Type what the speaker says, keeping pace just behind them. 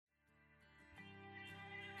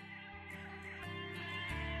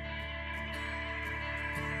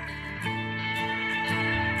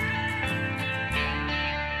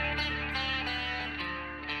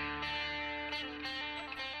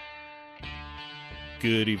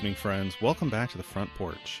Good evening, friends. Welcome back to the Front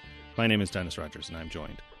Porch. My name is Dennis Rogers, and I'm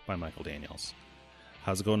joined by Michael Daniels.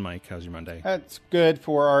 How's it going, Mike? How's your Monday? That's good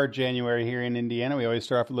for our January here in Indiana. We always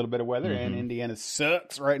start off with a little bit of weather, and Indiana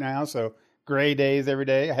sucks right now, so gray days every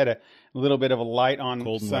day. I had a little bit of a light on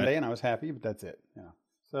Cold and Sunday, wet. and I was happy, but that's it.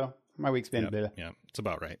 So my week's been a bit. Yeah, it's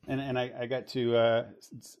about right. And I got to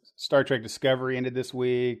Star Trek Discovery ended this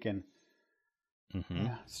week, and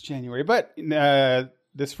yeah, it's January. But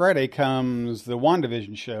this Friday comes the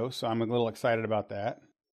WandaVision show, so I'm a little excited about that.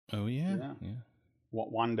 Oh, yeah.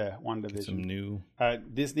 WandaVision. Some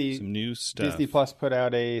new stuff. Disney Plus put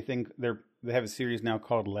out a thing. They have a series now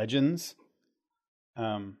called Legends.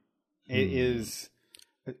 It is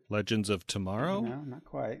Legends of Tomorrow? No, not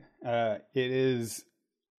quite. It is.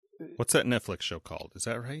 What's that Netflix show called? Is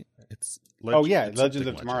that right? It's Legends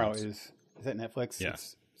of Tomorrow is that Netflix? Yeah.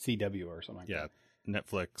 It's CW or something like that. Yeah,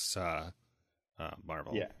 Netflix,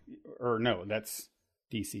 Marvel. Yeah, or no, that's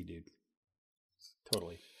DC, dude. It's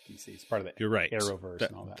totally DC. It's part of the You're right. Arrowverse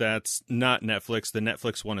and all that. That's not Netflix. The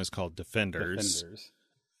Netflix one is called Defenders.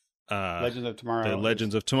 Legends of Tomorrow. The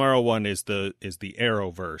Legends of Tomorrow one is the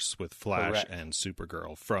Arrowverse with Flash Correct. and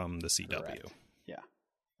Supergirl from the CW. Correct.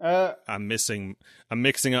 Yeah. I'm mixing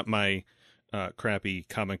up my crappy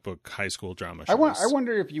comic book high school drama shows. I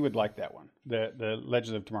wonder if you would like that one, the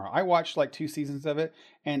Legends of Tomorrow. I watched like 2 seasons of it,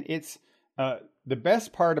 and it's the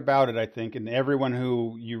best part about it, I think, and everyone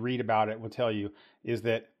who you read about it will tell you, is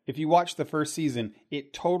that if you watch the first season,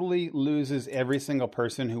 it totally loses every single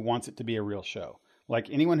person who wants it to be a real show. Like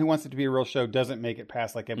anyone who wants it to be a real show doesn't make it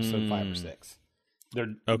past like episode 5 or 6.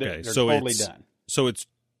 They're totally done. So it's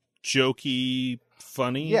jokey,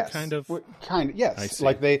 funny, yes, kind of. Yes. I see.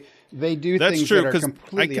 Like they do That's things true, that are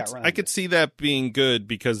completely outrageous. I could see that being good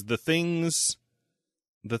because the things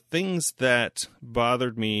that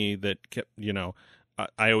bothered me that kept,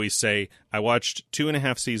 I always say I watched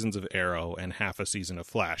 2.5 seasons of Arrow and half a season of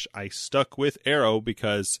Flash. I stuck with Arrow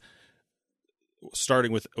because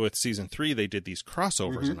starting with season 3, they did these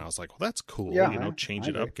crossovers, and I was like, well, that's cool. Yeah, change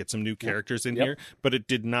I it up, agree. get some new characters in here. But it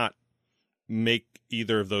did not make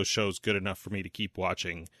either of those shows good enough for me to keep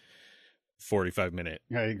watching 45-minute,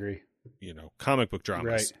 I agree. comic book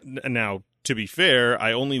dramas. Right. Now, to be fair,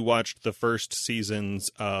 I only watched the first seasons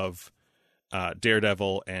of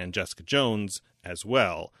Daredevil and Jessica Jones as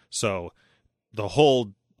well. So the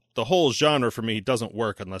whole genre for me doesn't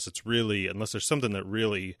work unless there's something that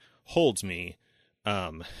really holds me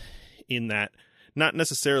in that, not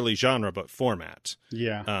necessarily genre, but format.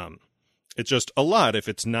 Yeah. It's just a lot if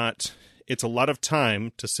it's not. It's a lot of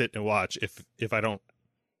time to sit and watch if I don't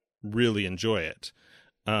really enjoy it.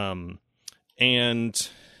 And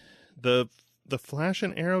the Flash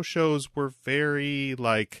and Arrow shows were very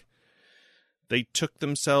they took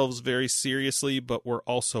themselves very seriously, but were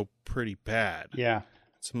also pretty bad. Yeah.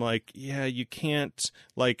 So I'm like, yeah, you can't,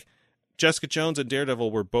 Jessica Jones and Daredevil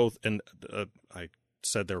were both, and I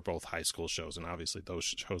said they were both high school shows, and obviously those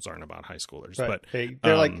shows aren't about high schoolers, but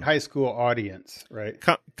they're like high school audience, right?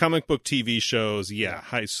 Comic book TV shows,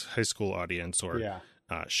 high school audience, or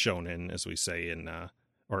shonen, as we say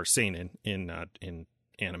or seinen in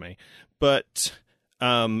anime. But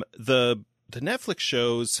the Netflix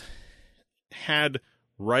shows had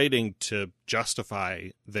writing to justify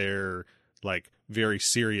their very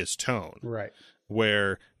serious tone, right?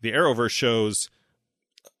 Where the Arrowverse shows,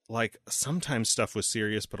 sometimes stuff was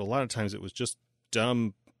serious, but a lot of times it was just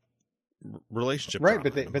dumb relationship right?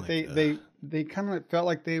 drama. But they kind of felt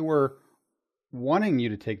like they were wanting you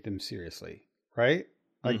to take them seriously, right?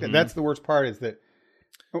 That's the worst part, is that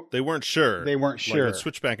they weren't sure. It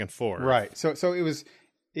switched back and forth, right? So it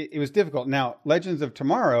was difficult. Now, Legends of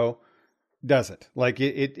Tomorrow doesn't.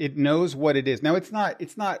 It knows what it is. Now, it's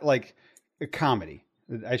not like a comedy.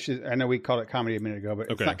 I know we called it comedy a minute ago,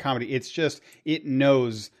 but it's not comedy. It's just, it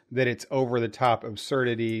knows that it's over the top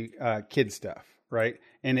absurdity, kid stuff, right?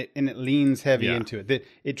 And it leans heavy into it. That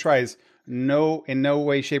it tries in no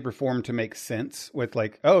way, shape, or form to make sense with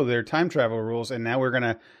there are time travel rules, and now we're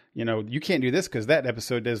gonna, you can't do this because that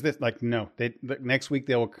episode does this. No, next week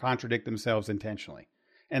they will contradict themselves intentionally,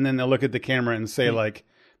 and then they'll look at the camera and say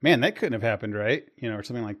man, that couldn't have happened, right? Or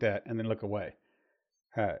something like that, and then look away.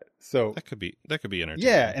 So that could be entertaining.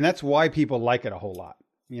 Yeah, and that's why people like it a whole lot.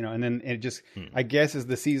 And then it just, I guess as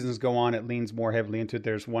the seasons go on, it leans more heavily into it.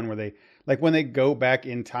 There's one where they, when they go back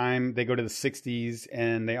in time, they go to the 60s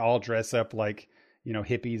and they all dress up like,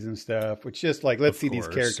 hippies and stuff, which just let's see these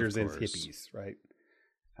characters as hippies, right?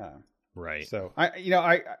 Right. So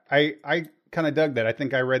I kind of dug that. I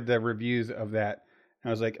think I read the reviews of that and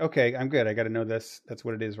I was like, okay, I'm good. I got to know this. That's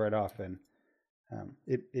what it is right off. And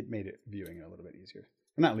it made viewing it a little bit easier.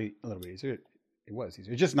 Not a little bit easier. it was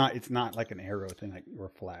easier. It's just not. It's not like an Arrow thing, like or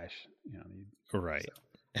Flash. Right.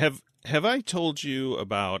 So. Have I told you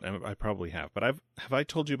about? I probably have, but have I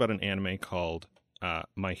told you about an anime called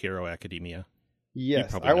My Hero Academia?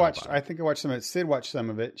 Yes, I watched. I think I watched some of it. Sid watched some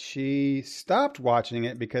of it. She stopped watching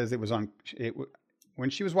it because it was on. When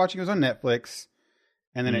she was watching, it was on Netflix,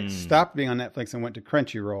 and then it stopped being on Netflix and went to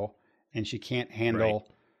Crunchyroll, and she can't handle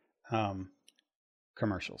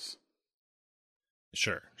commercials.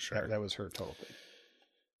 Sure. That was her total thing.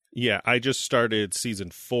 Yeah, I just started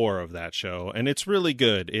season 4 of that show, and it's really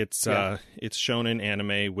good. It's shonen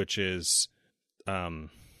anime, which is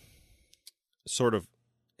sort of.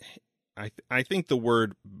 I think the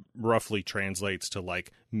word roughly translates to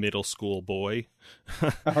like middle school boy.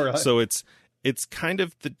 Oh, really? So it's kind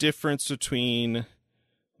of the difference between. Let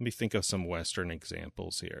me think of some Western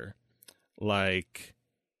examples here, like,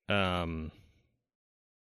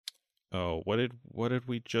 what did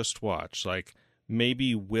we just watch? Like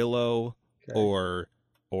maybe Willow or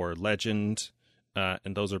Legend,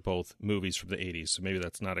 and those are both movies from the 80s. So maybe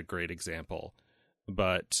that's not a great example,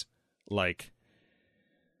 but like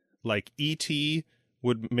E.T.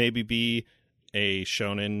 would maybe be a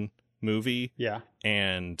shonen movie. Yeah.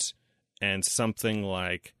 And something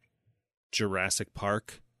like Jurassic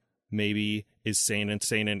Park maybe is seinen.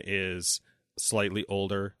 Seinen is slightly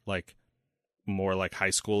older, like more like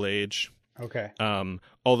high school age. Okay.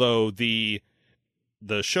 Although the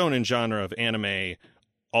shonen genre of anime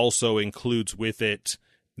also includes with it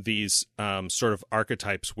these sort of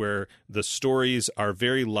archetypes where the stories are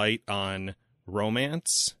very light on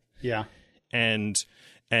romance. Yeah. And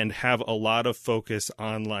have a lot of focus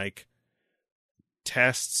on like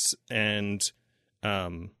tests and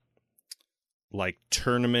like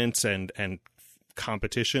tournaments and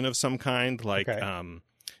competition of some kind, like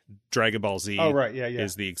Dragon Ball Z. Oh, right. Yeah.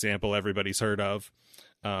 Is the example everybody's heard of.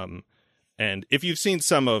 And if you've seen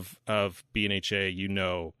some of BNHA, you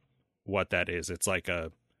know what that is. It's like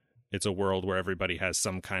it's a world where everybody has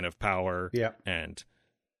some kind of power. Yeah. And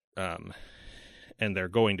they're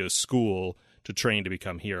going to school to train to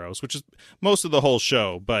become heroes, which is most of the whole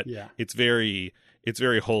show, but it's very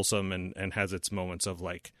wholesome and has its moments of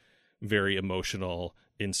like very emotional,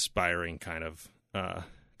 inspiring kind of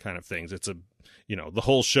things. It's the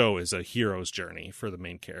whole show is a hero's journey for the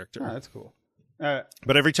main character. Oh, that's cool.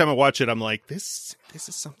 But every time I watch it, I'm like, this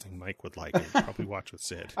is something Mike would like and probably watch with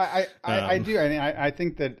Sid. I do. I mean, I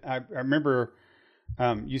think that I remember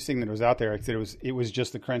you saying that it was out there. Like I said, it was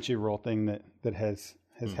just the Crunchyroll thing that has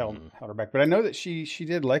held her back. But I know that she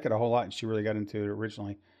did like it a whole lot, and she really got into it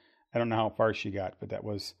originally. I don't know how far she got, but that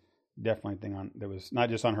was definitely a thing that was not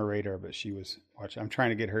just on her radar, but she was watching. I'm trying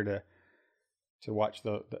to get her to watch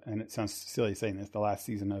the and it sounds silly saying this, the last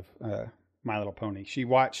season of My Little Pony. She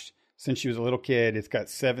watched since she was a little kid. It's got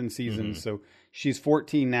 7 seasons, so she's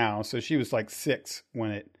 14 now. So she was like 6 when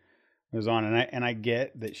it was on, and I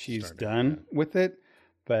get that she's done with it,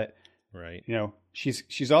 but right,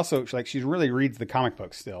 she's also like she really reads the comic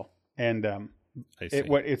books still, and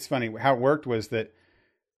it's funny how it worked was that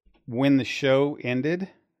when the show ended,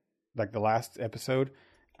 like the last episode,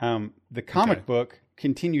 the comic book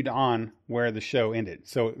continued on where the show ended.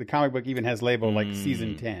 So the comic book even has label like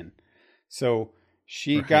season 10. So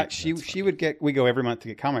we go every month to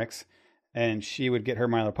get comics, and she would get her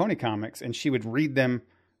My Little Pony comics, and she would read them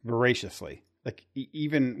voraciously, like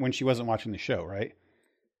even when she wasn't watching the show, right?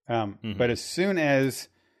 But as soon as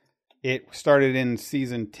it started in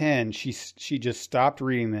season 10, she just stopped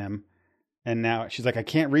reading them, and now she's like, I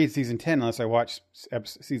can't read season 10 unless I watch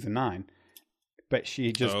season 9. But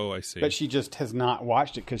she just I see. But she just has not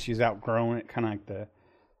watched it because she's outgrown it, kind of like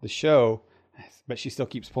the show. But she still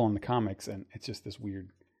keeps pulling the comics, and it's just this weird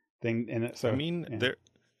thing. And so I mean,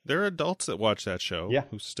 there are adults that watch that show,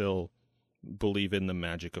 who still believe in the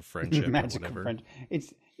magic of friendship. Magic or whatever. Of friendship.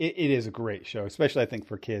 It is a great show, especially I think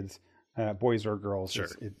for kids, boys or girls. Sure.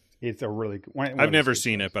 It's a really good one. I've never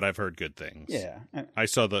seen it, but I've heard good things. Yeah, I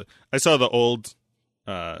saw the old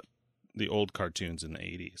cartoons in the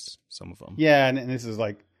 80s. Some of them. Yeah, and this is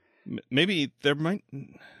like maybe there might.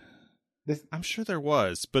 I'm sure there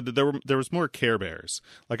was, but there was more Care Bears.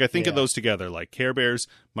 Like I think of those together, like Care Bears,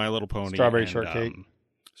 My Little Pony, Strawberry and, Shortcake.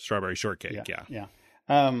 Strawberry Shortcake.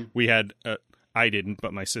 Yeah. We had. I didn't,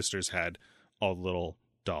 but my sisters had all the little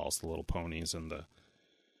dolls, the little ponies, and the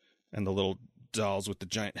little dolls with the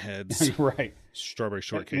giant heads. Right. Strawberry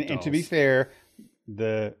Shortcake dolls. And to be fair,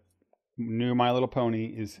 the new My Little Pony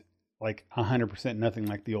is like 100% nothing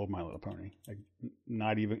like the old My Little Pony. Like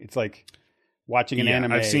not even. It's like watching an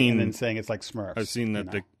anime and then saying it's like Smurfs. I've seen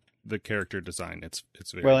that the character design. It's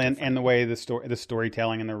very well, and the way the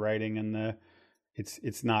storytelling and the writing and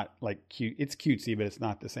it's not like cute. It's cutesy, but it's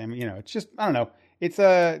not the same. You know, it's just, I don't know. It's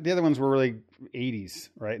the other ones were really 80s,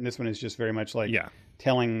 right? And this one is just very much like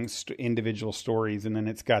telling individual stories, and then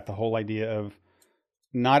it's got the whole idea of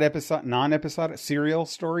non-episodic serial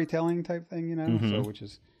storytelling type thing, you know. Mm-hmm. So which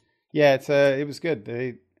is it was good.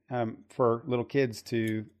 They for little kids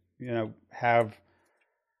to, you know, have.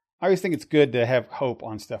 I always think it's good to have hope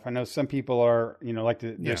on stuff. I know some people are, you know,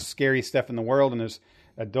 there's scary stuff in the world, and there's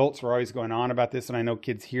adults who are always going on about this, and I know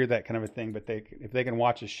kids hear that kind of a thing, but if they can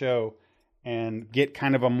watch a show and get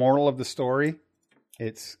kind of a moral of the story,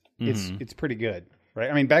 it's pretty good,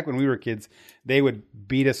 right? I mean, back when we were kids, they would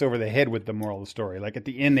beat us over the head with the moral of the story. Like at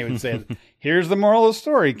the end, they would say, "Here's the moral of the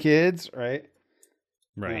story, kids," right?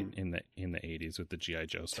 Right, in the 80s with the G.I.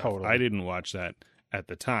 Joe stuff. Totally. I didn't watch that at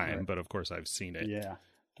the time, but of course I've seen it. Yeah.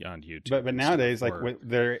 On YouTube. But nowadays, like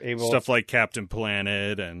they're able stuff like Captain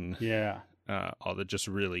Planet and all the just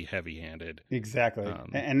really heavy-handed. Exactly.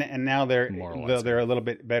 And now they're a little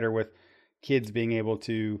bit better with kids being able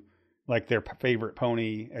to, like, their favorite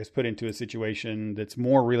pony is put into a situation that's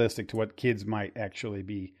more realistic to what kids might actually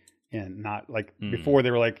be in. Not like before they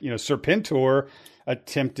were like, you know, Serpentor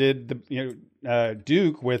attempted the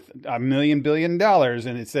Duke with $1 billion,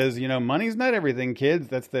 and it says, you know, money's not everything, kids.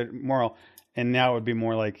 That's the moral. And now it would be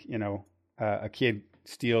more like, you know, a kid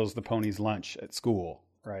steals the pony's lunch at school,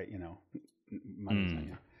 right? You know, money's not,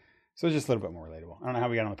 so it's just a little bit more relatable. I don't know how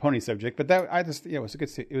we got on the pony subject, but it was a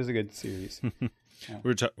good series.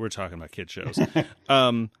 We're talking about kid shows.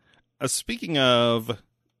 Speaking of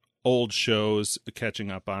old shows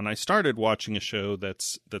catching up on, I started watching a show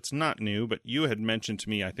that's not new, but you had mentioned to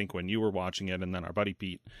me, I think, when you were watching it, and then our buddy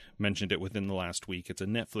Pete mentioned it within the last week. It's a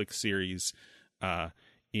Netflix series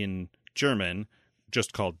in German,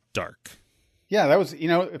 just called Dark. Yeah, that was, you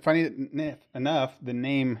know, funny enough, the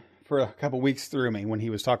name for a couple weeks threw me when he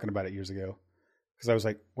was talking about it years ago, because I was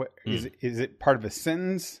like, "What is it? Is it part of a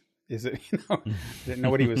sentence? Is it?" You know, didn't know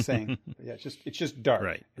what he was saying. But yeah, it's just dark.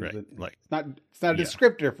 Right. Like it's not a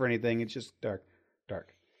descriptor for anything. It's just dark.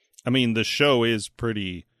 I mean, the show is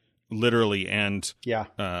pretty literally and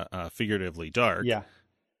figuratively dark. Yeah,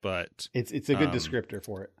 but it's a good descriptor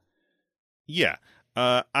for it. Yeah.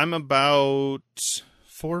 I'm about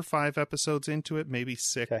 4 or 5 episodes into it, maybe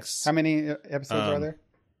 6. Okay. How many episodes are there?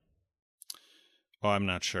 Oh, I'm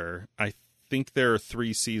not sure. I think there are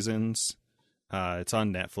 3 seasons. It's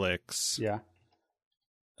on Netflix. Yeah.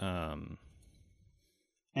 And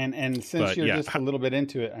since you're just a little bit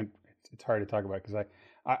into it, it's hard to talk about, because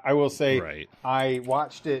I will say I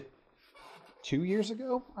watched it 2 years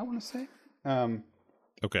ago, I want to say.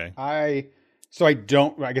 Okay. I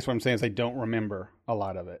guess what I'm saying is I don't remember a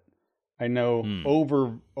lot of it. I know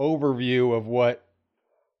overview of what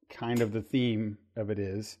kind of the theme of it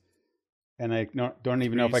is, and I don't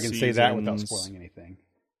even know if I can say that without spoiling anything.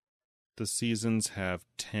 The seasons have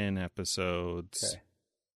 10 episodes. Okay.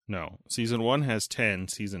 No, season 1 has 10,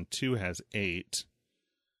 season 2 has 8,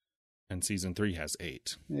 and season 3 has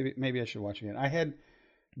 8. Maybe I should watch again. I had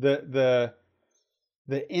the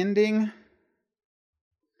ending.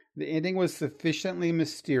 The ending was sufficiently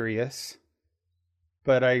mysterious,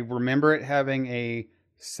 but I remember it having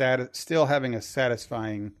still having a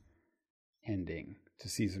satisfying ending to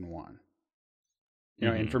season 1. You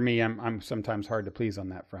know, and for me, I'm sometimes hard to please on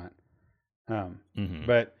that front.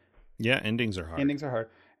 But yeah, endings are hard.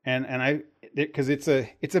 And because it's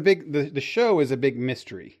a big, the show is a big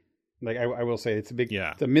mystery. Like I will say, it's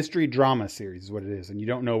a mystery drama series is what it is, and you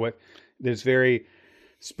don't know there's very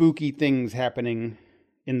spooky things happening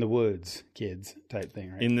in the woods, kids type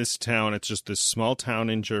thing, right? In this town, it's just this small town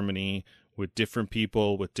in Germany with different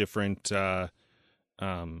people with different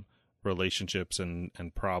relationships and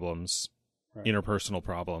problems, interpersonal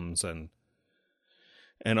problems and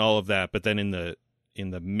all of that. But then in the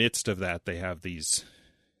midst of that, they have these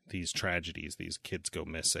tragedies. These kids go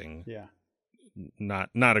missing. Yeah,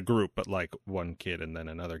 not a group, but like one kid and then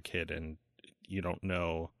another kid, and you don't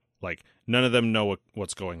know. Like, none of them know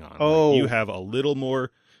what's going on. Oh, like, you have a little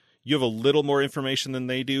more information than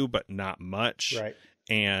they do, but not much. Right.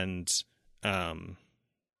 And, and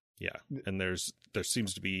there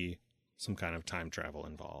seems to be some kind of time travel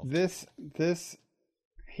involved. This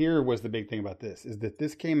here was the big thing about this, is that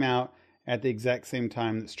this came out at the exact same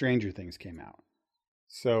time that Stranger Things came out.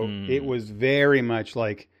 So it was very much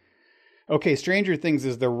like, okay, Stranger Things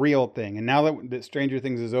is the real thing. And now that Stranger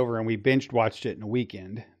Things is over and we watched it in a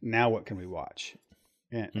weekend, now what can we watch?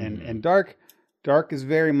 And Dark is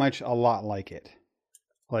very much a lot like it.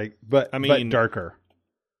 Like, but darker.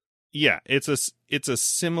 Yeah, it's a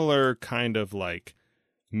similar kind of like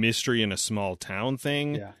mystery in a small town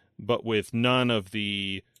thing, but with none of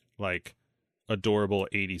the like adorable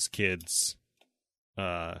 80s kids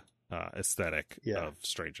aesthetic Yeah. of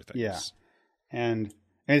Stranger Things. Yeah. And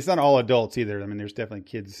it's not all adults either. I mean, there's definitely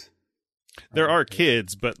kids. There are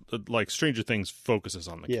kids, but like Stranger Things focuses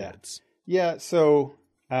on the kids. Yeah. So,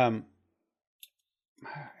 I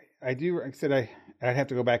do. Like I said, I'd have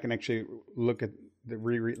to go back and actually look at the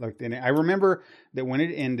looked in it. I remember that when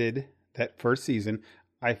it ended, that first season,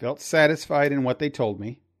 I felt satisfied in what they told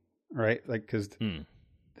me. Right, like because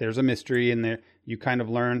there's a mystery in there. You kind of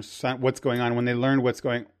learn what's going on. When they learned what's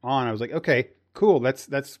going on, I was like, okay, cool.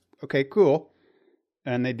 That's okay, cool.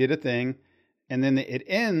 And they did a thing, and then it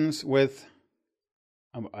ends with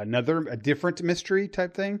a different mystery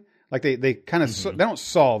type thing. Like they kind of they don't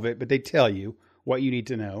solve it, but they tell you what you need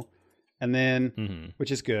to know, and then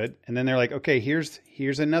which is good. And then they're like, okay,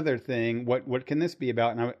 here's another thing. What can this be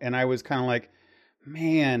about? And I was kind of like,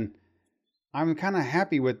 man, I'm kind of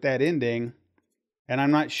happy with that ending, and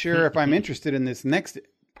I'm not sure if I'm interested in this next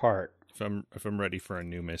part. If I'm ready for a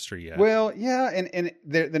new mystery yet. Well, yeah, and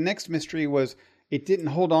the next mystery was it didn't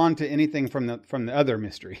hold on to anything from the other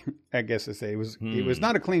mystery. I guess to say it was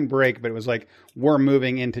not a clean break, but it was like we're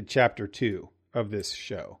moving into chapter 2 of this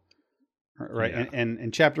show, right? Yeah.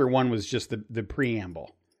 And chapter 1 was just the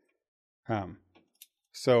preamble.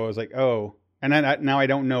 So I was like, oh, and now I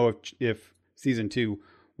don't know if season 2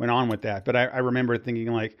 went on with that, but I remember thinking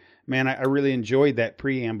like, man, I really enjoyed that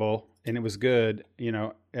preamble and it was good. You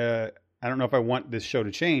know, I don't know if I want this show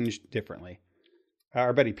to change differently.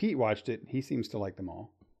 Our buddy Pete watched it. He seems to like them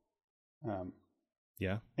all.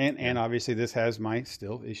 Yeah. And obviously this has my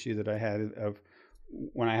still issue that I had of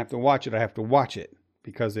when I have to watch it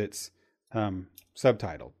because it's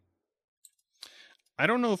subtitled. I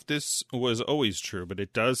don't know if this was always true, but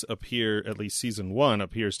it does appear, at least season 1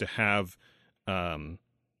 appears to have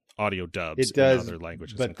audio dubs It does, in other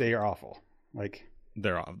languages. but they are awful. Like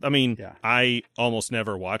they're off. I mean, yeah. I almost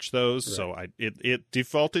never watch those, Right. so it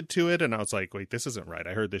defaulted to it, and I was like, wait, this isn't right.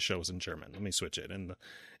 I heard this show was in German. Let me switch it. And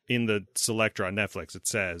in the selector on Netflix, it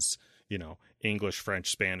says, you know, English, French,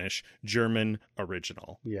 Spanish, German,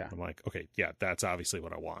 original. Yeah. I'm like, okay, yeah, that's obviously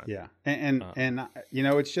what I want. Yeah. And you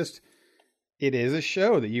know, it's just, it is a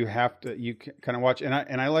show that you kind of watch. And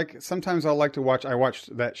I like, sometimes I watch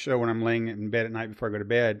that show when I'm laying in bed at night before I go to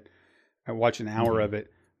bed. I watch an hour of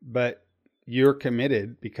it, but you're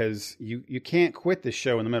committed because you can't quit the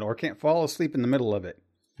show in the middle or can't fall asleep in the middle of it.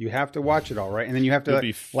 You have to watch it all, right? And then you have to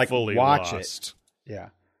be like fully watch lost. it. Yeah.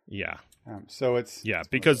 Yeah. So it's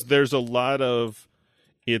because there's a lot of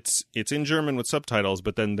it's in German with subtitles,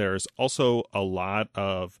 but then there's also a lot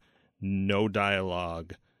of no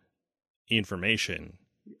dialogue information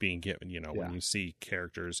being given, you know, when you see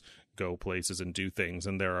characters go places and do things,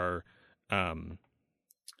 and there are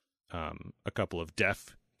a couple of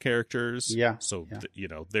deaf characters. Yeah. So you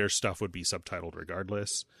know, their stuff would be subtitled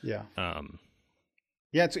regardless. Yeah.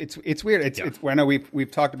 Yeah, it's weird. It's I know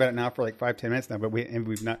we've talked about it now for like 5-10 minutes now, but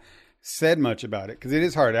we've not said much about it because it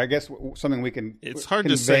is hard. I guess something we can. It's hard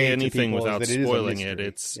to say anything without spoiling it.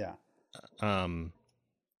 It's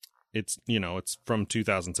it's, you know, it's from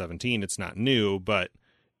 2017. It's not new, but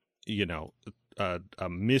you know, a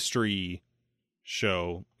mystery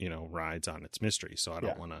show, you know, rides on its mystery. So I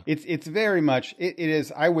don't want to. It's very much. It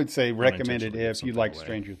is. I would say recommended if you like away.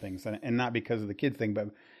 Stranger Things, and not because of the kid thing, but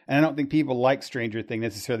and I don't think people like Stranger Things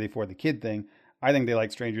necessarily for the kid thing. I think they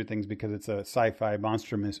like Stranger Things because it's a sci-fi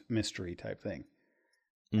monster mystery type thing,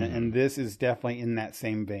 and this is definitely in that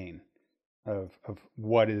same vein of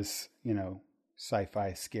what is, you know,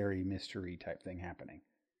 sci-fi scary mystery type thing happening.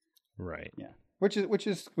 Right. Yeah. Which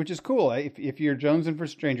is cool. If you're jonesing for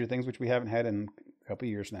Stranger Things, which we haven't had in a couple of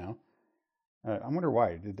years now, I wonder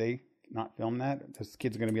why. Did they not film that? This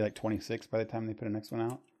kid's going to be like 26 by the time they put the next one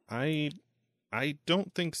out. I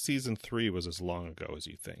don't think season 3 was as long ago as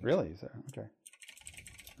you think. Really? Is that okay?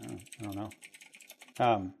 I don't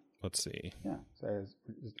know. Let's see. Yeah. So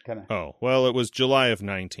it's kind of. Oh well, it was July of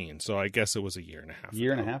 19, so I guess it was a year and a half.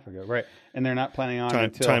 Year and a half ago, right? And they're not planning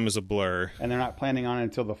on time is a blur. And they're not planning on it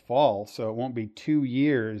until the fall, so it won't be 2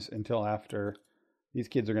 years until after these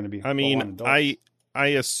kids are going to be. I mean, adults. I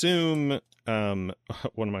assume one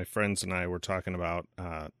of my friends and I were talking about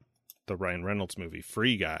the Ryan Reynolds movie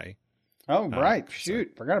Free Guy. Oh right,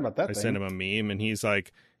 shoot, forgot about that. I sent him a meme, and he's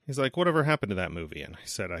like, whatever happened to that movie? And I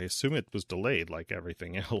said, I assume it was delayed like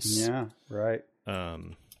everything else. Yeah, right.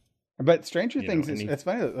 But Stranger Things it's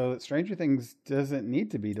funny though. Stranger Things doesn't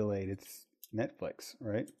need to be delayed. It's Netflix,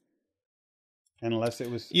 right? Unless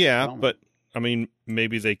it was but I mean,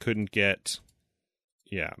 maybe they couldn't get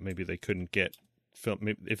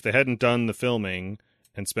film if they hadn't done the filming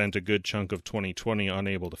and spent a good chunk of 2020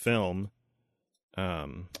 unable to film.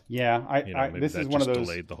 Yeah, Maybe this that is one of just those.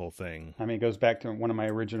 delayed the whole thing. I mean, it goes back to one of my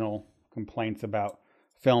original complaints about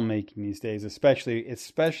filmmaking these days,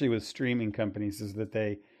 especially with streaming companies, is that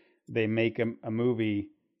they make a movie.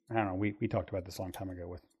 I don't know. We talked about this a long time ago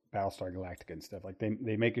with Battlestar Galactica and stuff. Like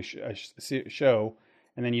they make a show,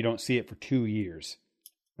 and then you don't see it for 2 years,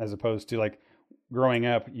 as opposed to like growing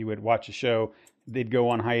up, you would watch a show, they'd go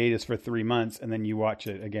on hiatus for 3 months, and then you watch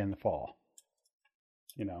it again in the fall.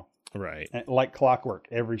 Right. And like clockwork,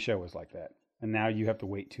 every show was like that, and now you have to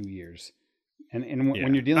wait 2 years. And Yeah.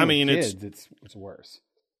 when you're dealing with it's kids, it's worse.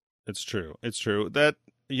 It's true. It's true that,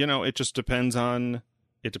 it just depends on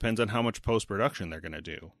how much post-production they're going to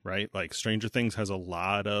do, right? Like Stranger Things has a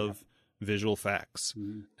lot of visual effects,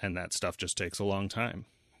 and that stuff just takes a long time.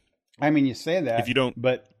 I mean, you say that If you don't,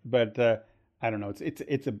 but I don't know.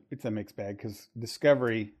 It's a mixed bag, because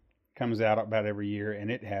Discovery comes out about every year, and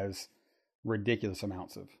it has ridiculous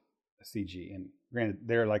amounts of CG. And granted,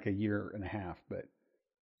 they're like a year and a half, but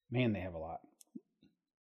man, they have a lot.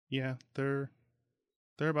 yeah, they're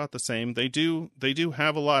about the same. They do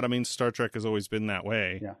have a lot. I mean, Star Trek has always been that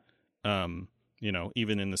way. Yeah.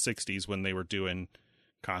 Even in the 60s when they were doing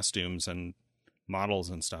costumes and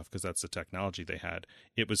models and stuff, because that's the technology they had,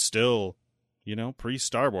 it was still,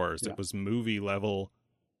 pre-Star Wars. Yeah. It was movie level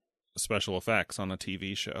special effects on a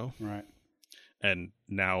TV show. Right. And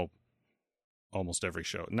now almost every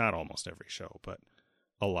show, not almost every show, but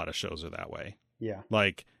a lot of shows are that way. Yeah.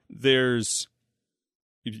 Like there's,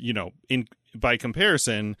 by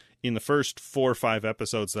comparison, in the first 4 or 5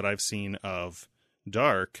 episodes that I've seen of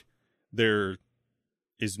Dark, there's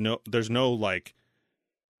no like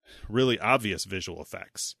really obvious visual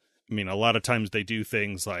effects. I mean, a lot of times they do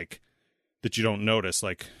things like that you don't notice,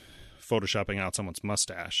 like photoshopping out someone's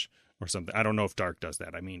mustache or something. I don't know if Dark does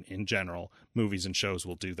that. I mean, in general, movies and shows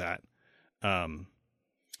will do that.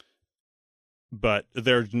 But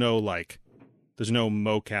there's no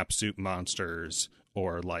mocap suit monsters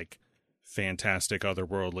or like fantastic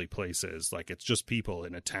otherworldly places. Like it's just people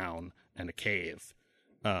in a town and a cave.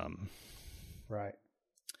 Right.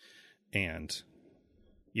 And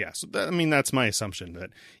yeah, so that's my assumption,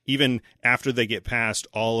 that even after they get past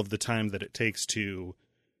all of the time that it takes to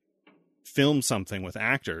film something with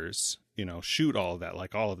actors, shoot all of that,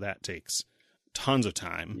 like all of that takes tons of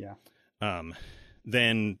time. Yeah.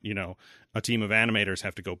 Then, a team of animators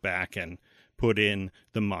have to go back and put in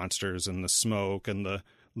the monsters and the smoke and the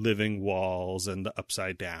living walls and the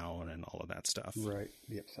upside down and all of that stuff. Right.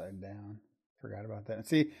 The upside down. Forgot about that.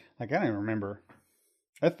 See, like I don't even remember.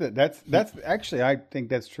 That's actually, I think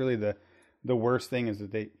that's truly the worst thing, is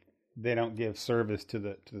that they don't give service to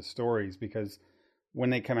the stories, because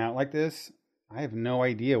when they come out like this, I have no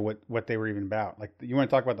idea what they were even about. Like, you want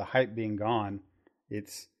to talk about the hype being gone? I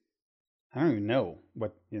don't even know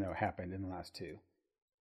what happened in the last 2.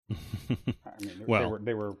 I mean, well,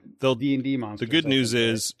 they were D&D monsters. The good news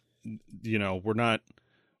is, we're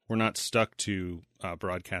not stuck to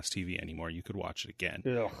broadcast TV anymore. You could watch it again.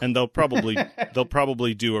 Ugh. And they'll probably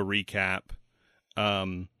do a recap.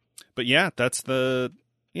 But yeah, that's the,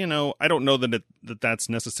 I don't know that's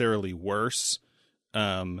necessarily worse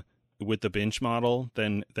with the binge model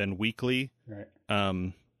than weekly. Right.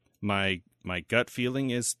 My gut feeling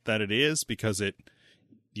is that it is, because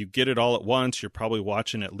you get it all at once. You're probably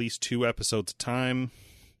watching at least 2 episodes a time,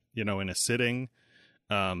 in a sitting.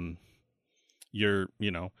 The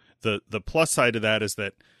plus side of that is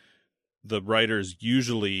that the writers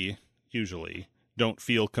usually don't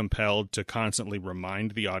feel compelled to constantly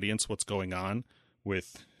remind the audience what's going on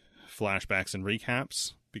with flashbacks and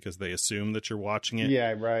recaps, because they assume that you're watching it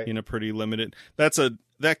in a pretty limited.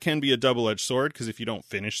 That can be a double-edged sword, because if you don't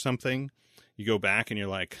finish something, you go back and you're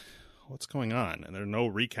like, what's going on? And there are no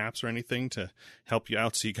recaps or anything to help you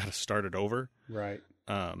out, so you got to start it over. Right.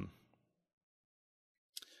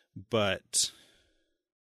 But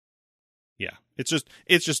yeah, it's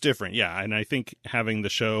just different. Yeah. And I think having the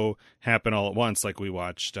show happen all at once, like we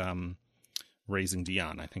watched Raising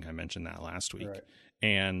Dion, I think I mentioned that last week. Right.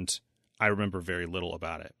 And I remember very little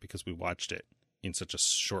about it, because we watched it in such a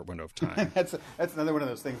short window of time. That's another one of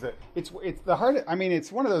those things that it's the hard. I mean,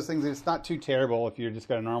 it's one of those things that it's not too terrible if you're just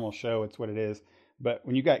got a normal show. It's what it is. But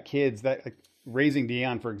when you got kids, that like Raising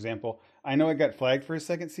Dion, for example, I know it got flagged for a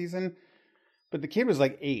second season, but the kid was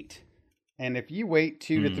like 8, and if you wait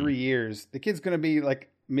 2 to 3 years, the kid's going to be like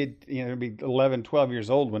be 11, 12 years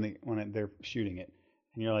old when they're shooting it,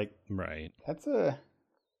 and you're like, right? It's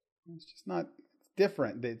just not. It's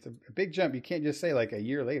different. It's a big jump. You can't just say like a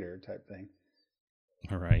year later type thing.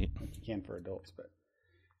 All right. Like you can for adults, but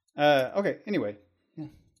okay. Anyway, yeah,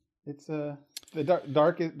 it's the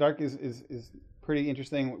dark is pretty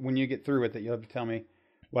interesting. When you get through it, that you'll have to tell me.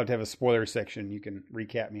 We'll have to have a spoiler section. You can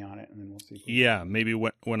recap me on it, and then we'll see. Yeah, maybe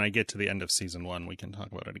when I get to the end of season 1, we can talk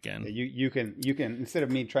about it again. Yeah, you can instead of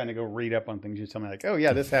me trying to go read up on things, you tell me like, oh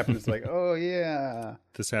yeah, this happened. It's like, oh yeah,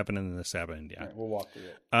 this happened and this happened. Yeah, right, we'll walk through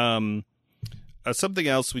it. Something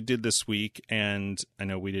else we did this week, and I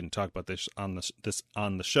know we didn't talk about this on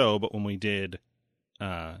the show, but when we did,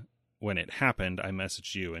 when it happened, I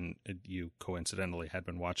messaged you, and you coincidentally had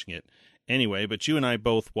been watching it anyway. But you and I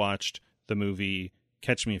both watched the movie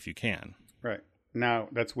Catch Me If You Can. Right. Now,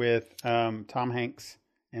 that's with Tom Hanks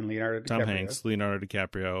and Leonardo DiCaprio. Tom Hanks, Leonardo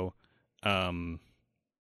DiCaprio.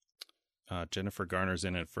 Jennifer Garner's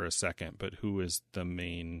in it for a second, but who is the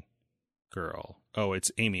main girl? Oh,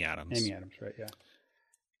 it's Amy Adams. Amy Adams, right,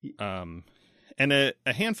 yeah. And a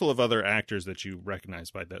handful of other actors that you recognize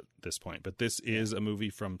by this point. But this is a movie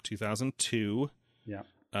from 2002. Yeah.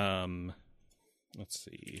 Let's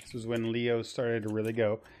see. This was when Leo started to really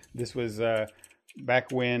go. This was...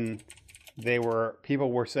 back when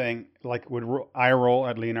people were saying, like, would eye roll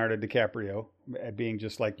at Leonardo DiCaprio at being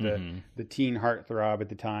just like the teen heartthrob at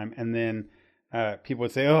the time, and then people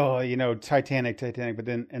would say, oh, Titanic, but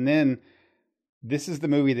then this is the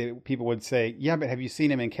movie that people would say, yeah, but have you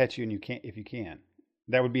seen him in Catch You If You Can?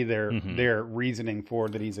 That would be their reasoning for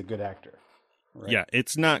that he's a good actor. Right? Yeah,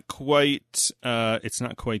 it's not quite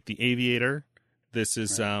The Aviator. This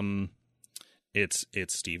is right. It's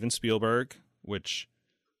Steven Spielberg, which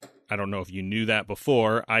I don't know if you knew that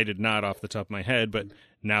before. I did not off the top of my head, but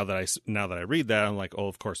now that I read that, I'm like, oh,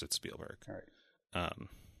 of course it's Spielberg. All right.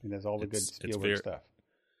 He does all the good Spielberg stuff.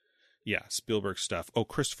 Yeah, Spielberg stuff. Oh,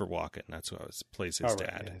 Christopher Walken. That's who plays his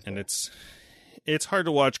dad. Yeah, his and dad. it's hard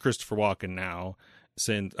to watch Christopher Walken now.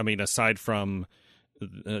 Since aside from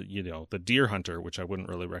the Deer Hunter, which I wouldn't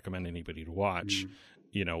really recommend anybody to watch.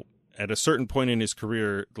 At a certain point in his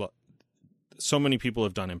career, so many people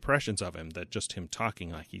have done impressions of him that just him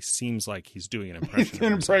talking, like, he seems like he's doing an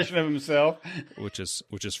impression. Of himself, which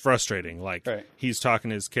is frustrating. Like, right. He's talking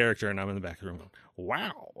to his character, and I'm in the back of the room going,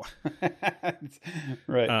 "Wow!"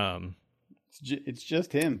 Right. It's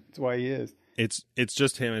just him. That's why he is. It's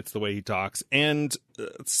just him. It's the way he talks, and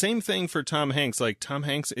same thing for Tom Hanks. Like, Tom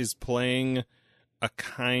Hanks is playing a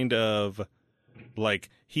kind of, like,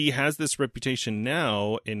 he has this reputation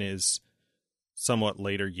now in his somewhat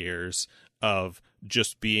later years of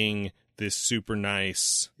just being this super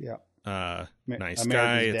nice, nice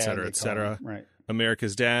guy, et cetera, right?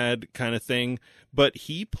 America's dad kind of thing. But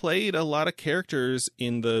he played a lot of characters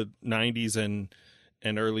in the 90s and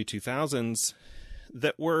early 2000s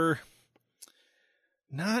that were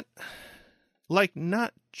not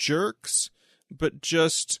jerks, but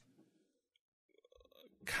just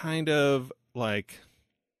kind of like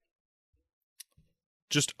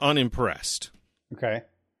just unimpressed. Okay.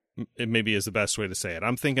 It maybe is the best way to say it.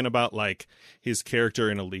 I'm thinking about, like, his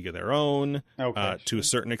character in A League of Their Own. Okay, to a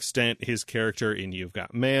certain extent, his character in You've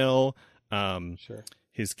Got Mail. Sure.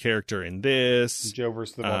 His character in this. Joe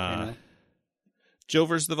versus the Volcano. Joe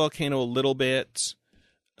versus the Volcano a little bit.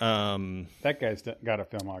 That guy's got a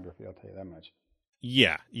filmography, I'll tell you that much.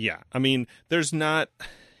 Yeah. I mean, there's not...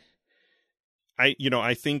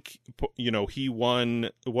 I think, he won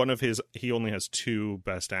one of his... He only has 2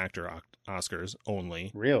 Best Actor Oscars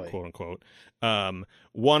only, really, quote unquote.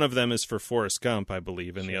 One of them is for Forrest Gump, I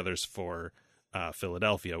believe, and the other's for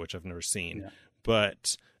Philadelphia, which I've never seen. Yeah.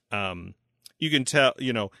 But you can tell,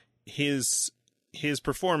 his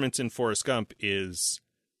performance in Forrest Gump is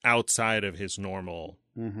outside of his normal,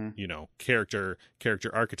 character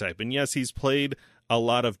archetype. And yes, he's played a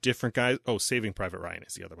lot of different guys. Oh, Saving Private Ryan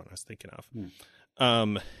is the other one I was thinking of.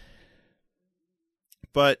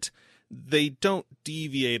 But they don't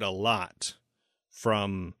deviate a lot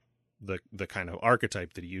from the kind of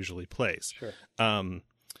archetype that he usually plays. Sure.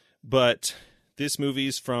 But this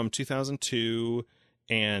movie's from 2002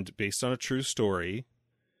 and based on a true story,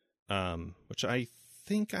 which I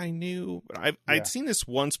think I knew. I'd seen this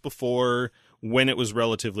once before when it was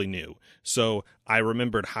relatively new. So I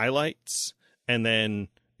remembered highlights, and then,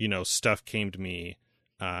 stuff came to me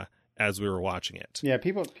as we were watching it. Yeah,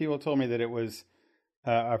 people told me that it was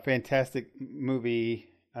a fantastic movie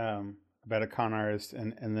about a con artist,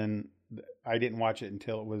 and then I didn't watch it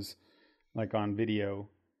until it was like on video,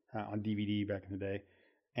 on DVD back in the day,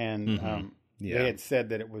 and they had said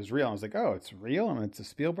that it was real. I was like, oh, it's real, and it's a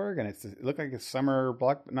Spielberg, and it looked like a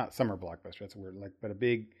not summer blockbuster. That's a word, like, but a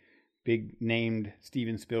big named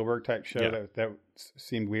Steven Spielberg type show that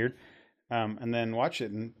seemed weird, and then watch it,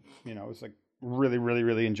 and it was like really, really,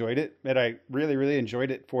 really enjoyed it, but I really, really enjoyed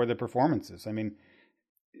it for the performances. I mean,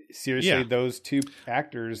 seriously, those 2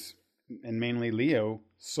 actors, and mainly Leo,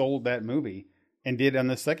 sold that movie and did on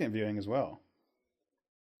the second viewing as well.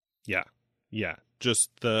 Yeah. Yeah. Just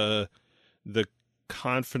the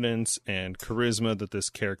confidence and charisma that this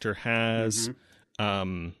character has.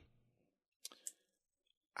 I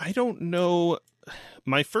don't know.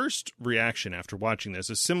 My first reaction after watching this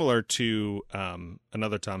is similar to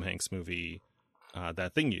another Tom Hanks movie,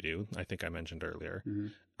 That Thing You Do, I think I mentioned earlier,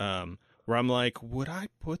 where I'm like, would I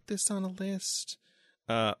put this on a list?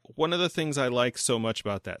 One of the things I like so much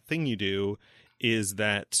about That Thing You Do is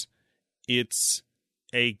that it's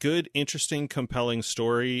a good, interesting, compelling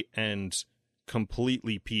story and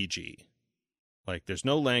completely PG. Like, there's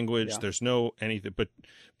no language, there's no anything,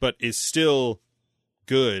 but is still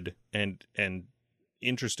good and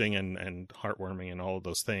interesting and heartwarming and all of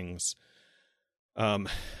those things.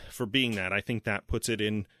 For being that, I think that puts it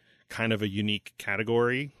in kind of a unique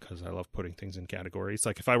category, because I love putting things in categories.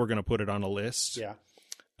 Like, if I were going to put it on a list,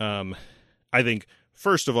 I think,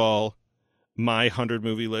 first of all, my 100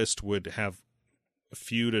 movie list would have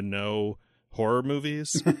few to no horror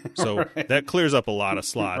movies. So that clears up a lot of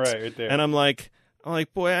slots. Right there. And I'm like,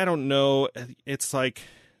 boy, I don't know. It's like,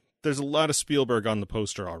 there's a lot of Spielberg on the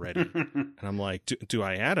poster already. And I'm like, do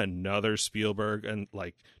I add another Spielberg? And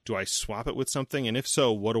like, do I swap it with something? And if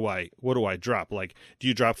so, what do I drop? Like, do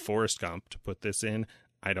you drop Forrest Gump to put this in?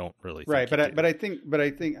 I don't really think but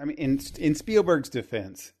I think I mean, in Spielberg's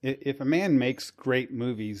defense, if a man makes great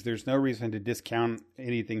movies, there's no reason to discount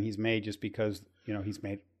anything he's made just because, you know, he's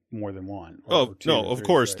made more than one. Or two, no, of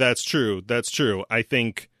course, right? That's true. I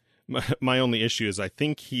think my only issue is I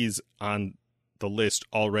think he's on the list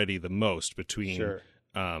already the most between,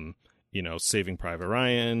 you know, Saving Private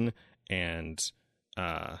Ryan and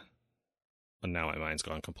now my mind's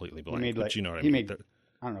gone completely blank. But you know what I mean.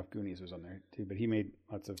 I don't know if Goonies was on there too, but he made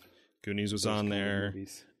lots of. Goonies was on there.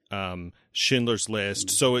 Schindler's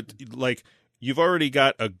List. So it, like, you've already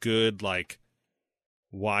got a good, like,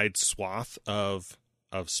 wide swath of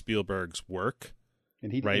Spielberg's work,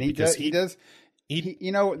 and he does.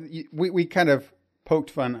 You know, we kind of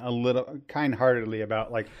poked fun a little kind-heartedly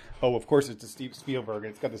about, like, oh, of course it's a Steve Spielberg,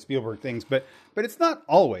 and it's got the Spielberg things, but it's not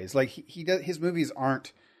always. Like, he does, his movies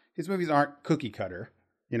aren't cookie cutter,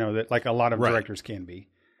 you know, that like a lot of directors can be.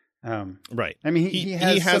 Right. I mean, he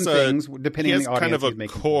has some things depending on the audience. Kind of a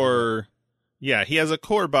core. Yeah, he has a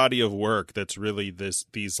core body of work that's really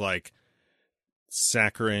these like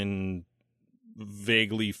saccharine,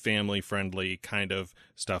 vaguely family friendly kind of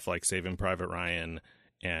stuff, like Saving Private Ryan.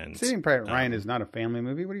 And Saving Private Ryan is not a family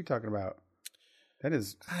movie. What are you talking about? That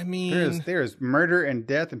is. I mean, there's murder and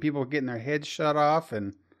death and people getting their heads shot off,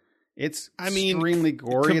 and it's extremely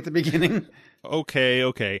gory at the beginning.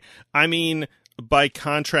 Okay. I mean, by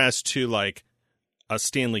contrast to like a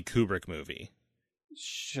Stanley Kubrick movie.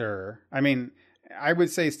 Sure. I mean, I would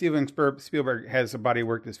say Steven Spielberg has a body of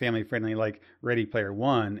work that's family friendly, like Ready Player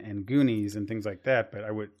One and Goonies and things like that. But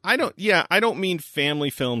I don't mean family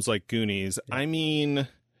films like Goonies. Yeah. I mean,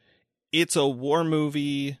 it's a war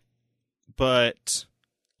movie, but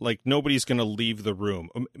like nobody's going to leave the room.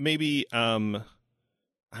 Maybe, I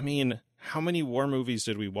mean, how many war movies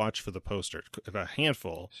did we watch for the poster? A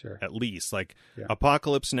handful, at least. Like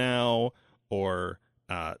Apocalypse Now or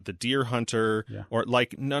The Deer Hunter, or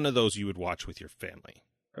like none of those you would watch with your family.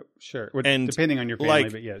 Oh, sure. And depending on your family,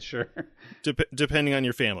 but yeah, sure. Depending on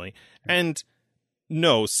your family. And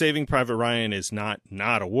no, Saving Private Ryan is not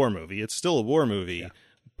a war movie. It's still a war movie,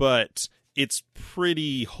 but it's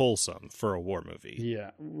pretty wholesome for a war movie.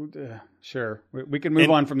 Yeah, sure. We can move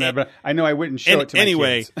on from that, but I know I wouldn't show it to my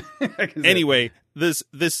kids. Anyway, this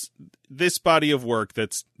body of work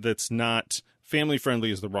that's not family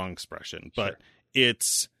friendly is the wrong expression, but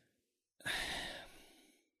it's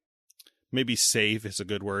maybe safe is a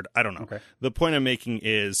good word. I don't know. Okay. The point I'm making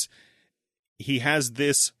is he has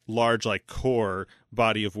this large like core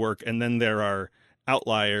body of work, and then there are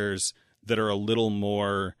outliers that are a little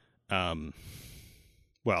more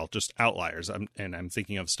just outliers. I'm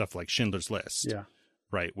thinking of stuff like Schindler's List,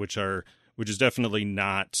 right, which is definitely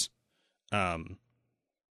not,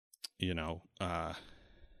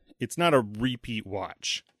 it's not a repeat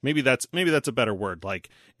watch. Maybe that's a better word. Like,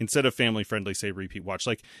 instead of family friendly, say repeat watch.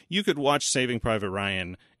 Like, you could watch Saving Private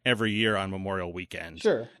Ryan every year on Memorial Weekend,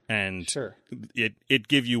 and it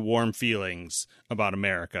give you warm feelings about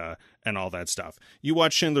America and all that stuff. You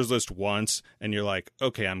watch Schindler's List once, and you're like,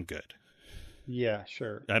 okay, I'm good. Yeah,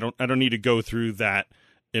 sure. I don't need to go through that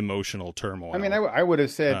emotional turmoil. I mean, I would have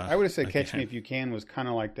said Catch Me If You Can was kind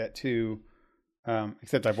of like that too,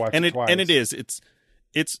 except I've watched it twice. And it is.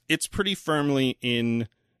 It's pretty firmly in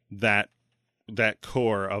that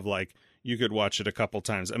core of like you could watch it a couple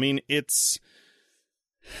times. I mean, it's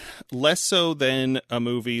less so than a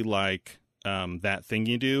movie like That Thing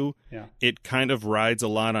You Do, Yeah. it kind of rides a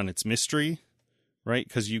lot on its mystery, right?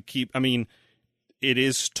 Because it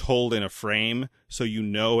is told in a frame, so you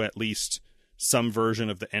know at least some version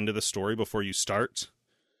of the end of the story before you start.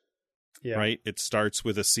 Yeah. Right? It starts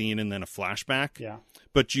with a scene and then a flashback. Yeah.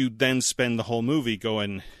 But you then spend the whole movie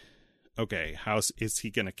going, okay, is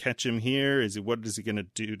he going to catch him here? What is he going to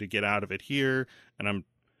do to get out of it here? And I'm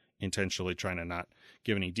intentionally trying to not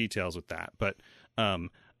give any details with that. But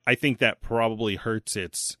I think that probably hurts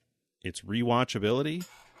its rewatchability.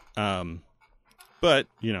 But,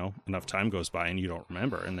 enough time goes by and you don't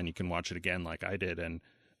remember. And then you can watch it again like I did and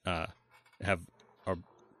have a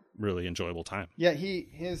really enjoyable time. Yeah,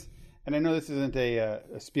 and I know this isn't a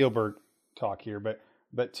Spielberg talk here,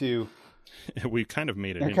 but to we kind of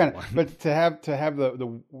made it into one. But to have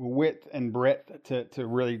the width and breadth to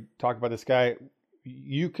really talk about this guy,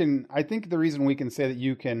 I think the reason we can say that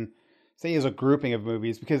you can say as a grouping of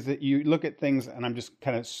movies, because you look at things, and I'm just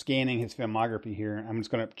kind of scanning his filmography here. I'm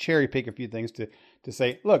just going to cherry pick a few things to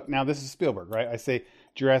say, look, now this is Spielberg, right? I say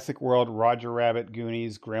Jurassic World, Roger Rabbit,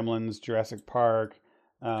 Goonies, Gremlins, Jurassic Park,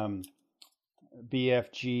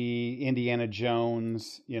 BFG, Indiana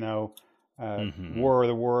Jones, War of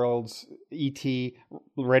the Worlds, E.T.,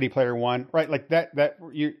 Ready Player One, right? Like that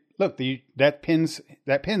pins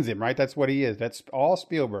him, right? That's what he is. That's all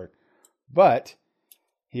Spielberg. But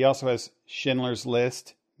he also has Schindler's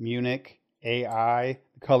List, Munich, AI,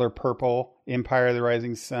 The Color Purple, Empire of the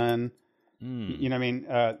Rising Sun. You know what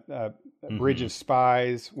I mean? Bridge of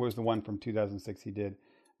Spies was the one from 2006 he did.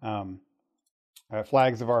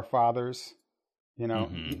 Flags of Our Fathers.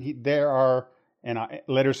 There are, and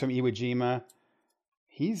Letters from Iwo Jima.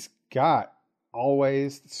 He's got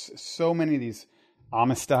always so many of these.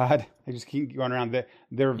 Amistad. I just keep going around.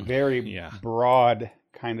 They're very broad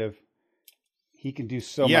kind of. He can do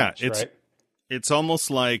so much, right? It's almost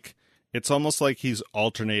like he's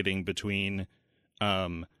alternating between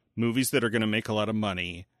movies that are going to make a lot of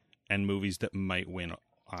money and movies that might win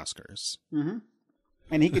Oscars. Mm-hmm.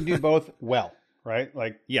 And he can do both well, right?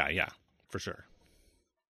 Like yeah, for sure.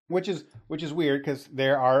 Which is weird because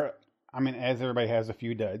there are, as everybody has a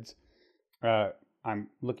few duds. I'm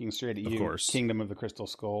looking straight at you. Of course. Kingdom of the Crystal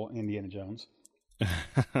Skull, Indiana Jones.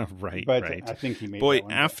 Right. I think he made that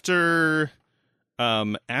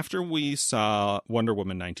one. After we saw Wonder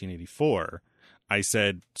Woman 1984, I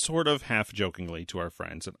said, sort of half jokingly to our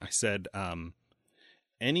friends, and I said,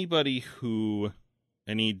 any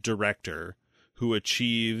director who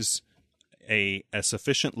achieves a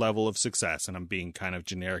sufficient level of success, and I'm being kind of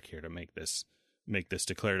generic here to make this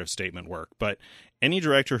declarative statement work, but any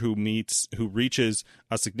director who reaches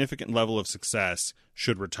a significant level of success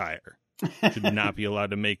should retire, should not be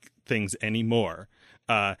allowed to make things anymore.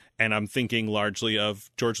 And I'm thinking largely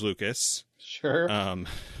of George Lucas. Sure.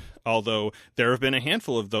 Although there have been a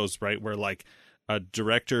handful of those, right, where like a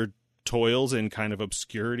director toils in kind of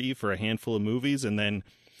obscurity for a handful of movies, and then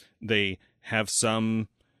they have some,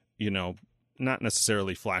 not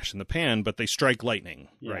necessarily flash in the pan, but they strike lightning,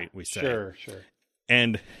 right? We say. Sure.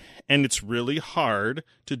 And it's really hard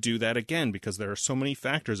to do that again because there are so many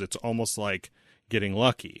factors. It's almost like getting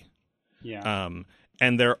lucky. Yeah.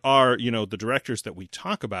 And there are, the directors that we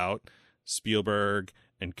talk about, Spielberg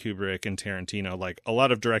and Kubrick and Tarantino, like a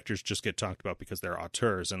lot of directors just get talked about because they're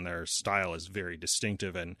auteurs and their style is very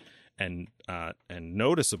distinctive and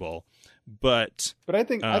noticeable. But I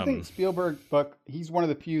think Spielberg he's one of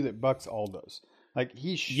the few that bucks all those. Like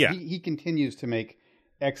he continues to make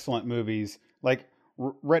excellent movies. Like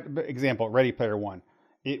example, Ready Player One.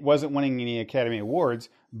 It wasn't winning any Academy Awards,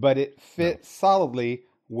 but it fit solidly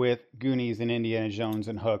with Goonies and Indiana Jones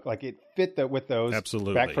and Hook. Like it fit with those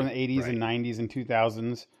absolutely back from the 80s and 90s and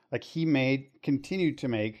 2000s. Like he continued to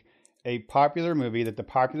make a popular movie that the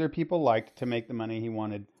popular people liked to make the money he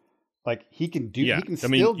wanted. Like he can do, he can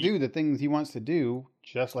still do the things he wants to do,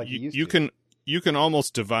 just like he used to. You can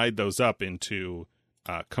almost divide those up into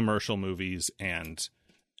commercial movies and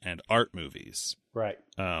art movies, right?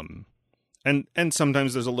 And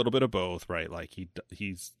sometimes there's a little bit of both, right? Like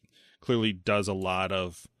he's clearly does a lot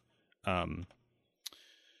of,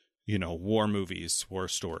 war movies, war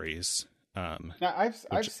stories. Now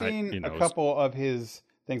I've seen a couple of his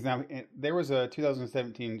things. Now there was a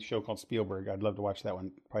 2017 show called Spielberg. I'd love to watch that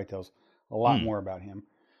one. Probably tells a lot more about him.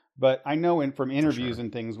 But I know from interviews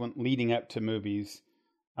and things when leading up to movies,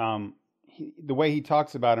 the way he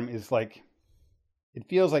talks about him is like, it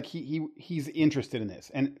feels like he's interested in this.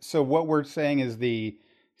 And so what we're saying is the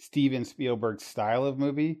Steven Spielberg style of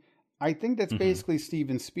movie. I think that's basically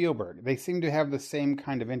Steven Spielberg. They seem to have the same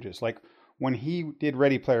kind of interest. Like when he did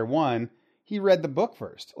Ready Player One, he read the book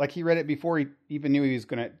first. Like he read it before he even knew he was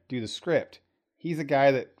going to do the script. He's a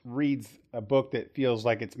guy that reads a book that feels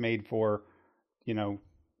like it's made for,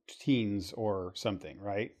 teens or something,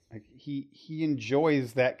 right? Like he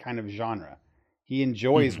enjoys that kind of genre. He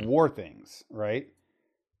enjoys war things, right?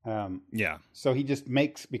 Yeah. So he just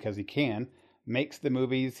makes, because he makes the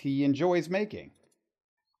movies he enjoys making.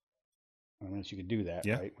 I don't know if you could do that,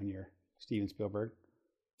 right? When you're Steven Spielberg.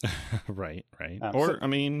 Right. Or,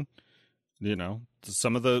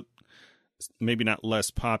 some of the, maybe not less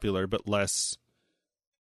popular, but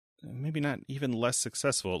maybe not even less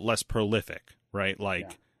successful, less prolific, right?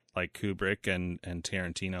 Like Kubrick and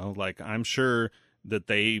Tarantino. Like, I'm sure that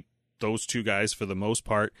those two guys, for the most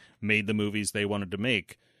part, made the movies they wanted to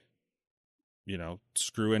make.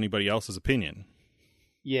 Screw anybody else's opinion.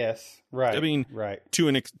 Yes, right. I mean, right. To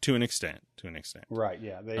an extent. Right.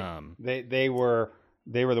 Yeah. They were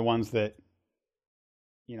the ones that,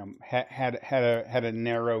 had a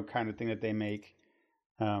narrow kind of thing that they make.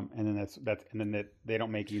 And then that they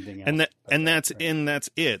don't make anything else. That's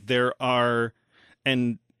it. There are,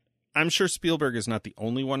 and I'm sure Spielberg is not the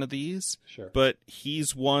only one of these. Sure. But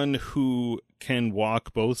he's one who can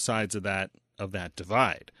walk both sides of that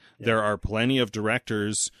divide. Yeah. There are plenty of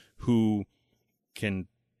directors who can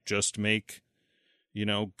just make,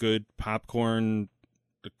 good popcorn,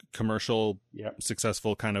 commercially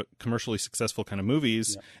successful kind of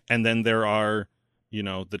movies. Yep. And then there are,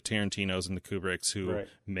 the Tarantinos and the Kubricks who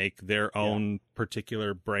make their own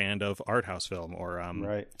particular brand of art house film,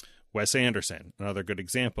 or Wes Anderson, another good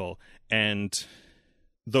example. And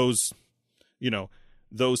those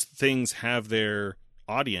things have their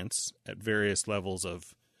audience at various levels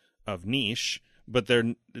of niche, but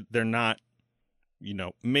they're not,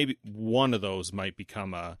 maybe one of those might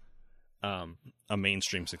become a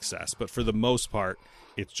mainstream success, but for the most part,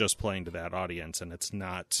 it's just playing to that audience, and it's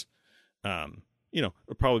not, it'll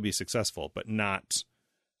probably be successful, but not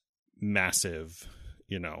massive,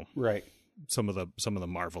 right. Some of the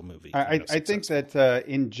Marvel movies. I think that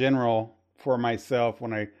in general, for myself,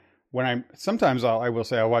 when I'm sometimes I will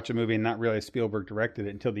say I'll watch a movie and not realize Spielberg directed it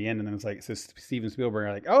until the end, and then it's like it says Steven Spielberg.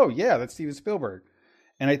 I'm like, oh yeah, that's Steven Spielberg.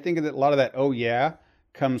 And I think that a lot of that oh yeah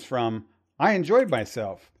comes from I enjoyed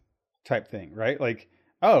myself type thing, right? Like,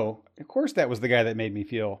 oh, of course that was the guy that made me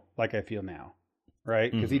feel like I feel now,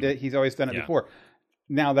 right? Because he's always done it before.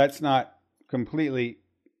 Now that's not completely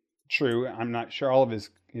true. I'm not sure all of his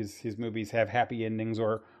movies have happy endings,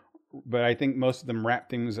 but I think most of them wrap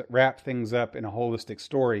things up in a holistic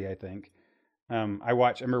story. I think. I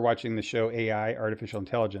remember watching the show AI, Artificial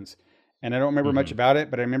Intelligence, and I don't remember much about it,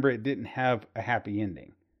 but I remember it didn't have a happy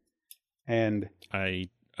ending. And I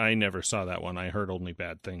never saw that one. I heard only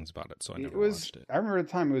bad things about it, so I never watched it. I remember at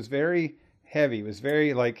the time it was very heavy. It was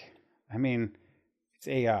very it's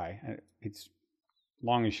AI. It's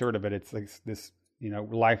long and short of it. It's like this,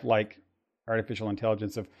 lifelike artificial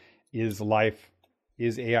intelligence of is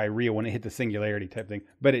AI real when it hit the singularity type thing,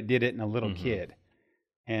 but it did it in a little kid.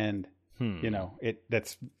 And, it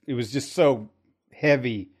was just so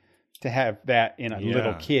heavy to have that in a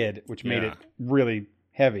little kid, which made it really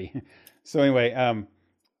heavy. So anyway,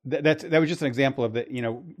 that was just an example of that.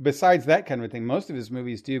 Besides that kind of thing, most of his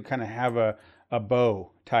movies do kind of have a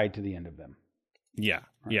bow tied to the end of them. Yeah.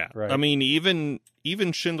 Right, yeah. Right. I mean,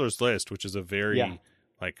 even Schindler's List, which is a very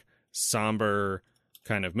somber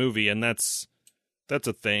kind of movie. And that's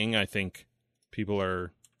a thing. I think people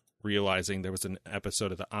are realizing. There was an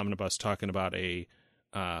episode of the Omnibus talking about a,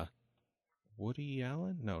 Woody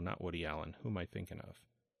Allen? No, not Woody Allen. Who am I thinking of?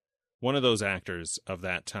 One of those actors of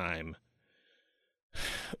that time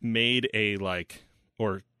made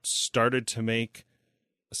or started to make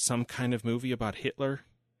some kind of movie about Hitler.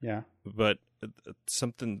 Yeah. But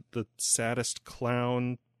something, The Saddest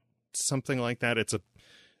Clown, something like that. It's a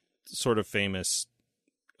sort of famous,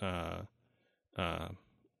 not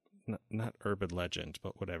urban legend,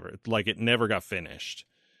 but whatever. Like, it never got finished.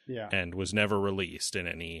 Yeah. And was never released in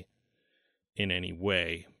any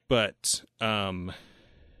way. But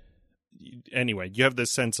anyway, you have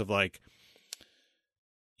this sense of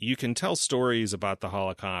you can tell stories about the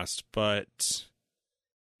Holocaust, but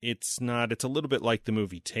it's a little bit like the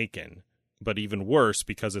movie Taken, but even worse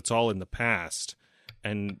because it's all in the past,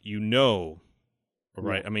 and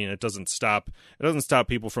right? I mean, it doesn't stop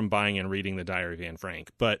people from buying and reading the Diary of Anne Frank,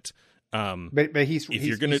 but he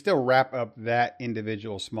still wrap up that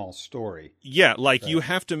individual small story. Yeah, you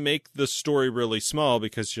have to make the story really small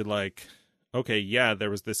because you're like, okay, yeah, there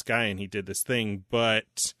was this guy and he did this thing,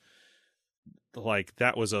 but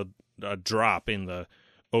that was a drop in the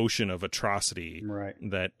ocean of atrocity Right.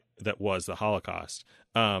 that was the Holocaust.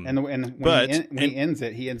 And when he ends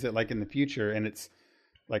it like in the future, and it's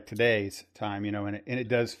like today's time, and it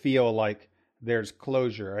does feel like there's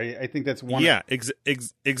closure. I think that's one. Yeah,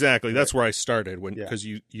 exactly. Right. That's where I started because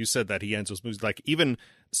you said that he ends those movies like even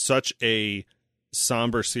such a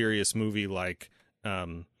somber, serious movie like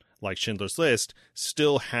Schindler's List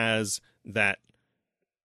still has that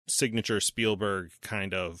signature Spielberg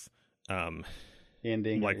kind of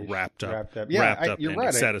ending, like wrapped up. Yeah, wrapped up you're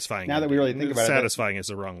right. Satisfying. Now that we really think about satisfying is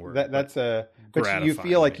the wrong word. That's but you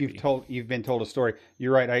feel like maybe. you've been told a story.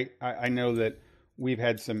 You're right. I know that we've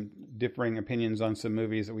had some differing opinions on some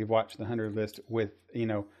movies that we've watched the 100 list with,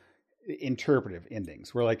 interpretive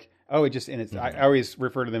endings. We're like, oh, it just, and it's, I always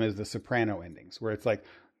refer to them as the Soprano endings, where it's like,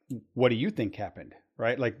 what do you think happened?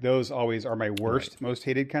 Right? Like those always are my worst, most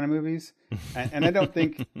hated kind of movies. And I don't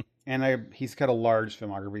think, he's got a large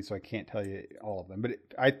filmography, so I can't tell you all of them. But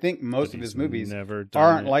I think most of his movies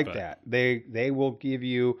aren't like that. They will give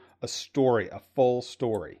you a story, a full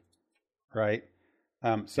story, right?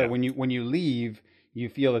 When you leave, you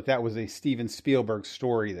feel that was a Steven Spielberg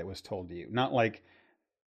story that was told to you, not like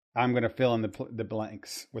I'm going to fill in the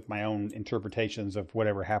blanks with my own interpretations of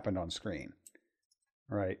whatever happened on screen.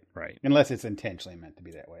 Right. Unless it's intentionally meant to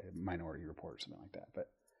be that way, Minority Report or something like that.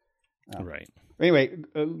 But right. Anyway,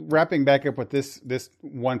 wrapping back up with this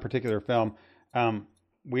one particular film, I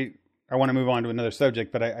want to move on to another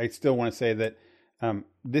subject, but I still want to say that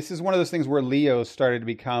this is one of those things where Leo started to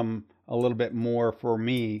become a little bit more for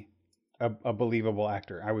me a believable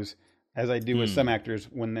actor. I was, as I do with some actors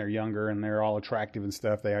when they're younger and they're all attractive and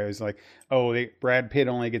stuff, they always like, Brad Pitt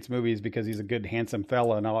only gets movies because he's a good, handsome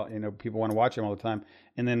fella and all, people want to watch him all the time.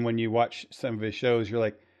 And then when you watch some of his shows, you're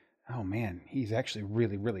like, oh man, he's actually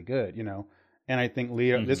really, really good, And I think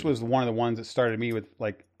Leo, this was one of the ones that started me with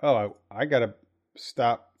like, oh, I got to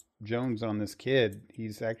stop Jones on this kid.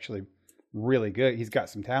 He's actually really good. He's got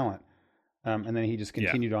some talent. And then he just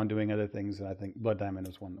continued on doing other things. And I think Blood Diamond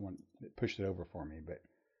was one that pushed it over for me. But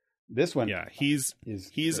this one, he's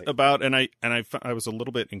great. about, and I was a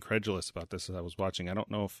little bit incredulous about this as I was watching. I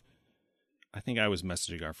don't know I think I was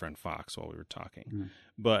messaging our friend Fox while we were talking,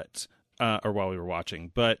 but or while we were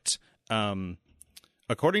watching. But according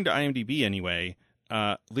to IMDb, anyway,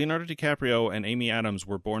 Leonardo DiCaprio and Amy Adams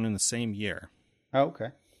were born in the same year. Oh, okay.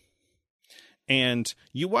 And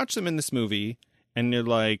you watch them in this movie, and you're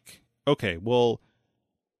like, okay, well,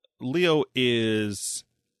 Leo is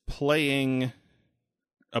playing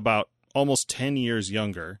about almost 10 years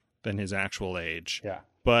younger than his actual age,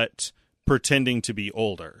 but pretending to be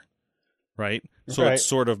older, right? So it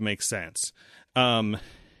sort of makes sense.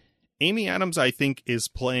 Amy Adams, I think, is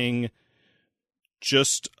playing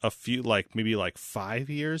just a few, maybe 5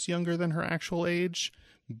 years younger than her actual age,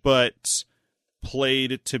 but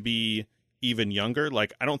played to be even younger.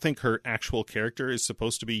 Like, I don't think her actual character is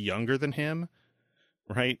supposed to be younger than him,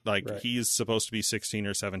 right? He's supposed to be 16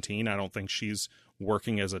 or 17. I don't think she's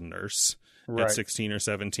working as a nurse at 16 or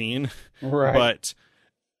 17. Right. But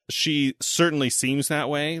she certainly seems that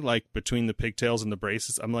way, like between the pigtails and the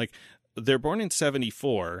braces. I'm like, they're born in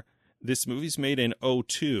 74. This movie's made in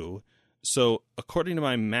 02. So according to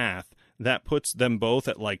my math, that puts them both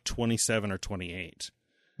at 27 or 28.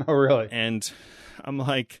 Oh, really? And I'm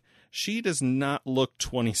like, she does not look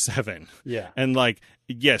 27. Yeah. And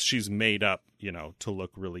yes, she's made up, to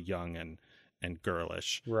look really young and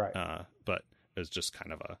girlish. Right. But it's just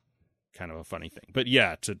kind of a funny thing. But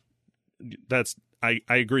yeah, I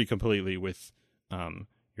agree completely with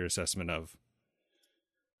your assessment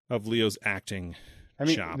of Leo's acting. I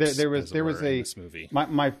mean, chops, there was in this movie.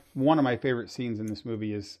 My one of my favorite scenes in this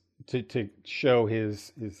movie is to show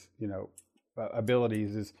his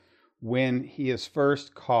abilities is when he is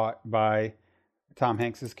first caught by Tom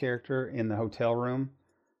Hanks's character in the hotel room,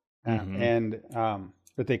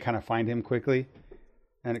 but they kind of find him quickly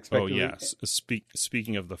and unexpectedly. Oh yes,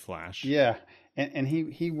 speaking of the Flash, yeah, and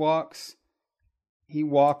he walks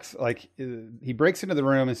like he breaks into the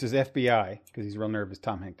room and says FBI because he's real nervous.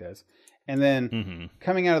 Tom Hanks does. And then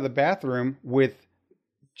coming out of the bathroom with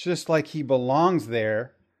just like he belongs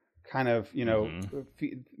there, kind of,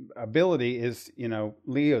 ability is,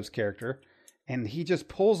 Leo's character. And he just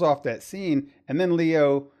pulls off that scene. And then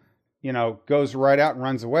Leo, goes right out and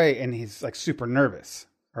runs away. And he's like super nervous.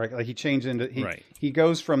 Right? Like he changed into, he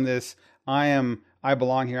goes from this, I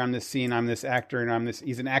belong here. I'm this scene. I'm this actor. And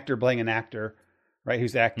he's an actor playing an actor, right?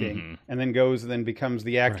 Who's acting. And then becomes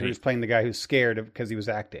the actor who's playing the guy who's scared because he was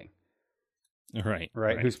acting. Right.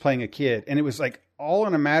 Who's playing a kid. And it was like all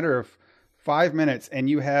in a matter of 5 minutes. And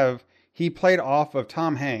he played off of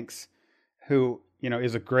Tom Hanks, who,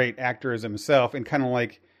 is a great actor as himself and kind of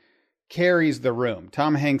like carries the room.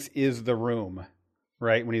 Tom Hanks is the room,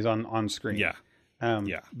 right? When he's on screen. Yeah.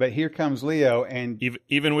 But here comes Leo, and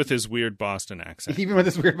even with his weird Boston accent, even with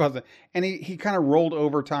this weird Boston, and he kind of rolled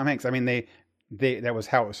over Tom Hanks. I mean, they that was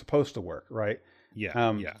how it was supposed to work, right?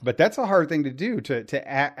 Yeah. But that's a hard thing to do to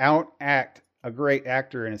out act a great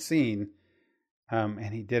actor in a scene.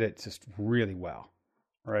 And he did it just really well,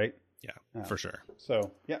 right? Yeah, for sure.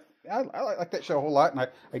 So yeah, I like that show a whole lot, and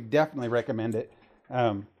I definitely recommend it.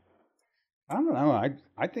 I don't know.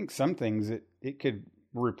 I think some things it could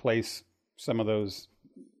replace some of those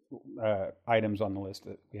items on the list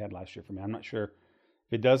that we had last year for me. I'm not sure if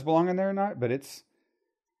it does belong in there or not, but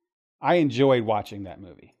I enjoyed watching that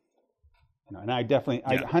movie. And I definitely,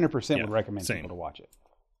 I 100% would recommend people to watch it.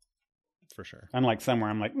 For sure. Unlike somewhere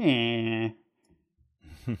I'm like, meh.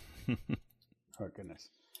 Oh, goodness.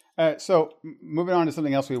 So moving on to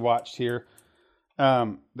something else we watched here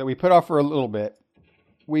that we put off for a little bit.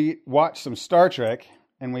 We watched some Star Trek,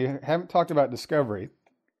 and we haven't talked about Discovery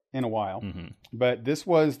in a while. Mm-hmm. But this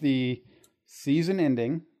was the season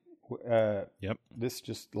ending. Yep. This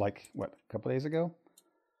just like, a couple days ago?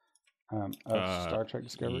 Of Star Trek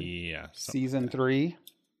Discovery. Yeah. Season 3.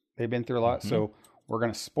 They've been through a lot, so we're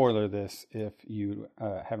going to spoiler this. If you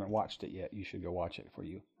haven't watched it yet, you should go watch it before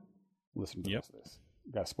you listen to this.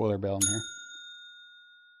 Got a spoiler bell in here.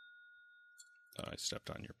 I stepped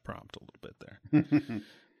on your prompt a little bit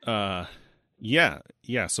there.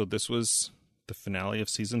 Yeah. So this was the finale of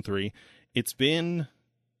season 3. It's been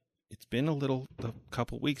a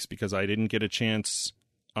couple weeks because I didn't get a chance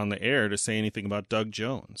on the air to say anything about Doug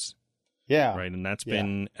Jones. Yeah. Right. And that's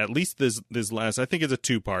been at least this last, I think it's a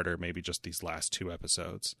 2-parter, maybe just these last 2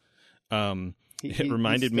 episodes. It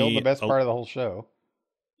reminded me still the best part of the whole show.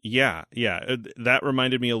 Yeah. That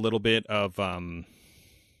reminded me a little bit of,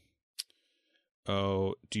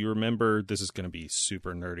 do you remember, this is going to be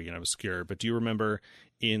super nerdy and obscure, but do you remember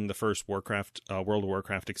in the first World of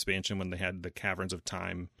Warcraft expansion when they had the Caverns of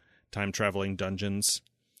Time traveling dungeons,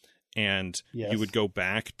 and you would go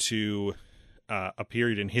back to a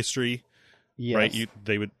period in history, right?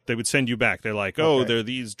 They would send you back. They're like, there are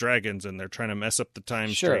these dragons and they're trying to mess up the time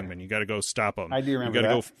stream, and you got to go stop them. I do remember you got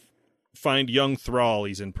to go find young Thrall.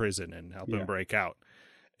 He's in prison and help him break out.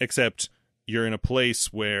 Except you're in a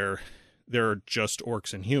place where there are just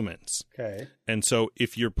orcs and humans. Okay. And so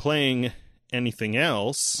if you're playing anything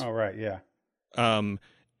else,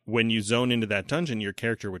 when you zone into that dungeon, your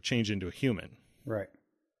character would change into a human. Right.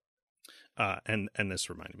 And this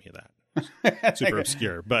reminded me of that. Super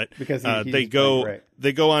obscure, but because they go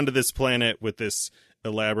onto this planet with this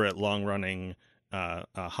elaborate, long-running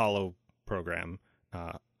holo program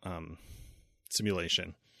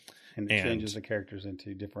simulation, and it changes the characters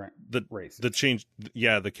into different races.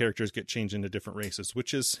 The characters get changed into different races,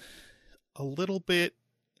 which is a little bit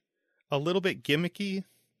gimmicky.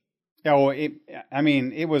 Oh, it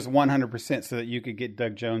was 100% so that you could get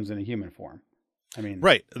Doug Jones in a human form.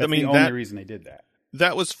 Right. That's the only reason they did that.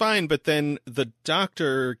 That was fine, but then the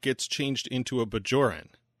Doctor gets changed into a Bajoran,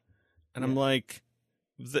 and I'm like,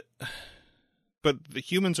 but the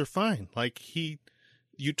humans are fine. Like you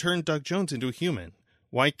turned Doug Jones into a human.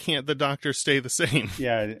 Why can't the Doctor stay the same?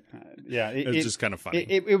 Yeah. It's just kind of funny.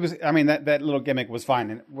 It was. That little gimmick was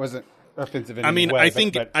fine, and it wasn't offensive in any way.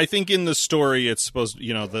 I think in the story it's supposed, that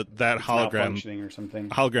hologram malfunctioning or something.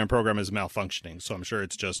 Hologram program is malfunctioning, so I'm sure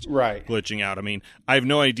it's just glitching out. I have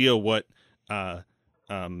no idea what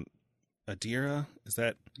Adira, is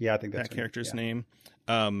that? Yeah, I think that's that character's name.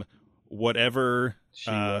 Whatever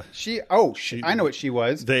I know what she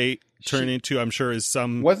was. They turn into, I'm sure, is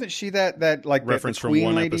some. Wasn't she that like reference the from Queen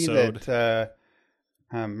one lady episode? That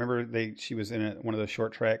remember she was in one of the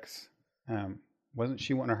short treks. Wasn't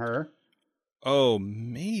she one of her? Oh,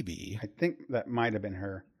 maybe. I think that might have been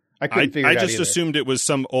her. I couldn't figure it out. I just either. assumed it was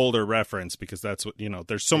some older reference because that's what,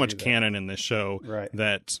 there's so much canon in this show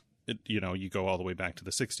that, you go all the way back to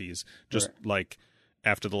the 60s. Just like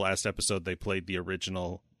after the last episode, they played the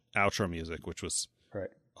original outro music, which was a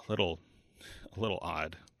little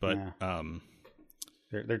odd, but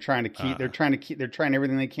they're trying to keep they're trying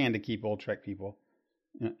everything they can to keep old Trek people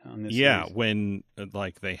on this. Yeah, series. when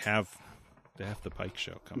they have the Pike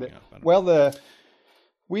show coming up.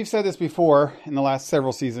 We've said this before in the last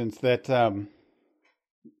several seasons that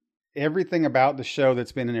everything about the show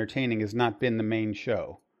that's been entertaining has not been the main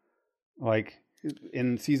show. Like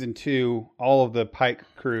in season 2, all of the Pike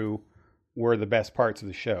crew were the best parts of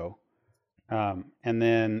the show. And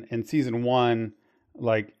then in season 1,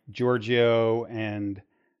 like Giorgio and,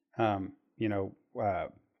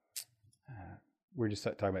 we're just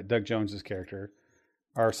talking about Doug Jones's character.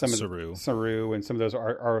 are some of Saru. Saru, and some of those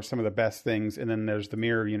are some of the best things. And then there's the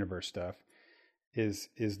mirror universe stuff is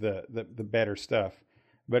the better stuff.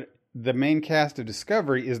 But the main cast of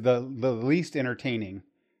Discovery is the least entertaining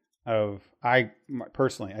of I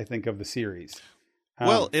think of the series.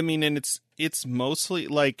 Well, I mean, and it's mostly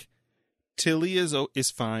like Tilly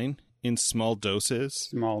is fine in small doses.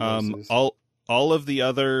 Small doses. All of the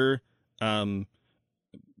other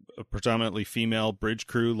predominantly female bridge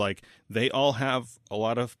crew, like they all have a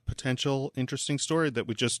lot of potential interesting story that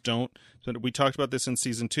we just don't. We talked about this in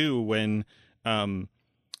season 2 when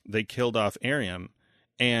they killed off Ariam,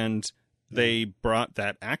 and they brought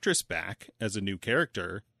that actress back as a new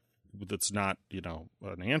character that's not,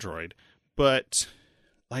 an android, but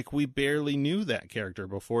like we barely knew that character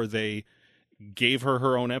before they gave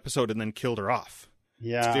her own episode and then killed her off.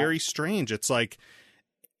 Yeah. It's very strange. It's like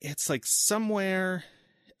somewhere,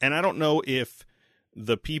 and I don't know if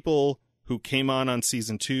the people who came on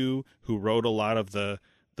season 2, who wrote a lot of the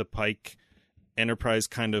Pike Enterprise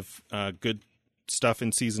kind of good stuff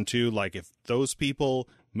in season 2, like if those people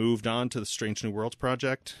moved on to the Strange New Worlds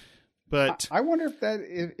project. But I wonder if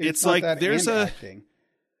it's like that there's acting.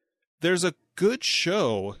 There's a good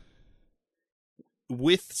show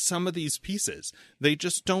with some of these pieces. They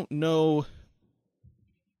just don't know.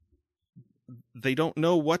 They don't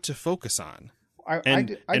know what to focus on.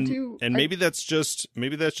 Maybe that's just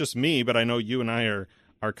me, but I know you and I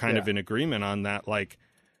are kind of in agreement on that. Like,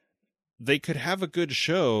 they could have a good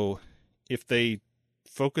show if they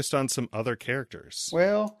focused on some other characters.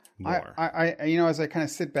 Well, more. I as I kind of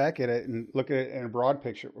sit back at it and look at it in a broad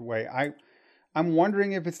picture way, I'm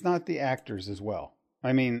wondering if it's not the actors as well.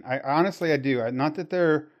 I mean, I honestly do. Not that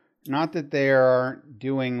they aren't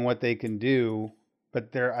doing what they can do,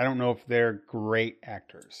 but I don't know if they're great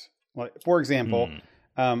actors. Like, for example,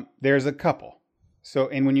 there's a couple. So,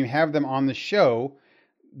 and when you have them on the show,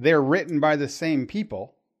 they're written by the same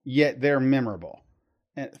people, yet they're memorable.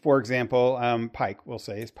 For example, Pike, we'll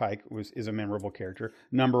say, is a memorable character.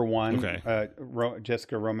 Number one, okay.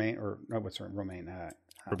 Jessica Romaine, or no, what's her Romaine?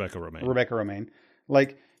 Rebecca Romaine. Rebecca Romaine.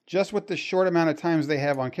 Like, just with the short amount of times they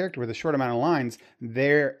have on character, with a short amount of lines,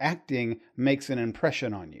 their acting makes an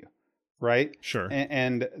impression on you, right? Sure.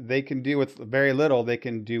 And they can do with very little, they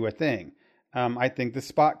can do a thing. I think the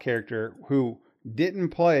Spock character, who didn't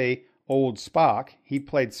play old Spock, he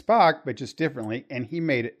played Spock, but just differently, and he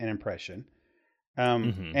made an impression.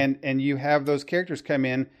 And you have those characters come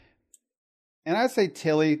in, and I'd say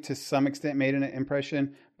Tilly to some extent made an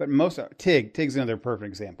impression, but Tig's another perfect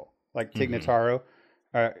example. Like Tig Notaro,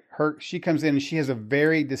 she comes in and she has a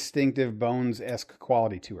very distinctive Bones-esque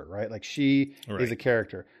quality to her, right? Like she is a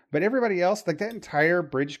character, but everybody else, like that entire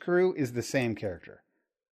bridge crew, is the same character.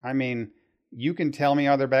 I mean, you can tell me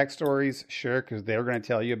all their backstories, sure, because they're going to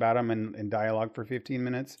tell you about them in dialogue for 15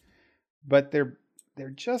 minutes, but they're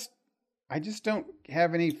just. I just don't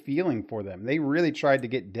have any feeling for them. They really tried to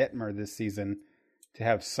get Detmer this season to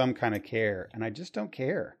have some kind of care, and I just don't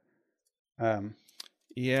care.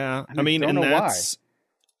 Yeah, I mean, and that's.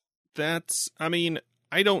 I mean,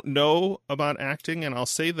 I don't know about acting, and I'll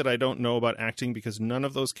say that I don't know about acting because none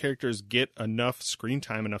of those characters get enough screen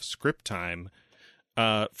time, enough script time,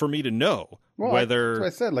 for me to know whether. That's what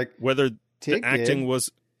I said. Like whether Tig the acting was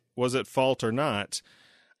at fault or not.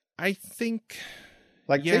 I think.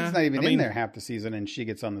 Like, Tig's not even in there half the season, and she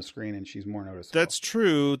gets on the screen, and she's more noticeable. That's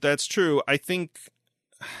true. I think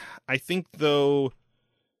though.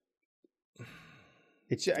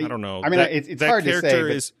 I don't know. I mean, it's hard to say.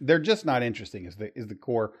 But they're just not interesting. Is the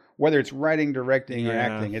core? Whether it's writing, directing, or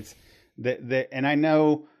acting, it's and I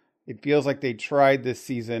know it feels like they tried this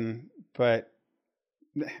season, but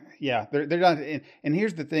yeah, they're not. And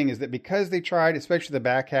here's the thing: is that because they tried, especially the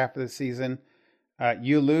back half of the season,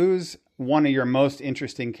 you lose one of your most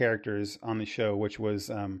interesting characters on the show, which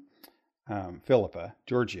was Philippa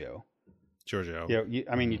Giorgio.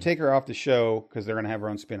 You take her off the show because they're going to have her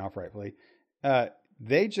own spinoff, rightfully.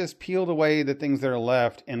 They just peeled away the things that are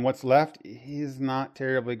left, and what's left is not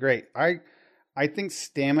terribly great. I think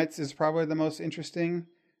Stamets is probably the most interesting,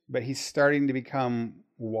 but he's starting to become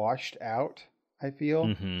washed out, I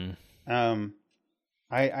feel. I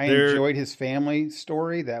enjoyed his family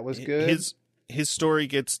story. That was good. His story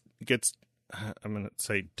gets I'm going to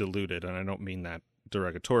say diluted, and I don't mean that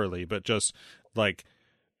derogatorily, but just like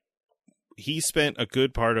he spent a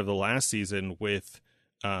good part of the last season with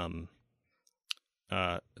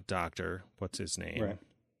Doctor, what's his name? Right.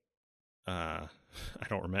 I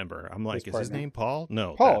don't remember. I'm like, is his name Paul?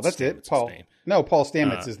 No. Paul, that's it. Paul. No, Paul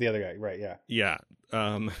Stamets is the other guy. Right, yeah. Yeah.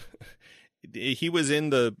 He was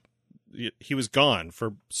in the he was gone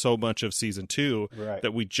for so much of season 2 Right.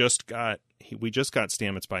 that we just got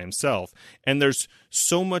Stamets by himself, and there's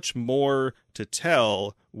so much more to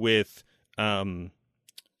tell with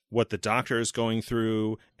what the Doctor is going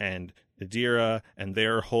through and Adira and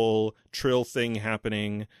their whole Trill thing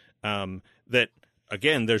happening, that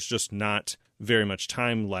again there's just not very much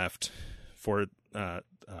time left for the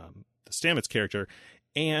Stamets character.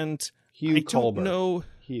 And Hugh I Culber. don't know.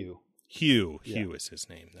 Hugh. Hugh Yeah. is his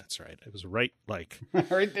name. That's right. It was right, like,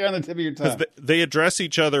 Right there on the tip of your tongue. because they address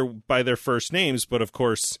each other by their first names, but of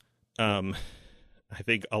course, I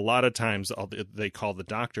think a lot of times they call the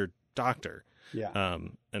Doctor. Yeah.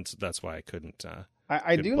 And so that's why I couldn't. I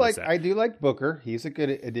couldn't do place like that. I do like Booker. He's a good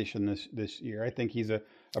addition this year. I think he's a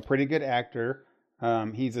pretty good actor.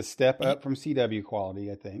 He's a step up from CW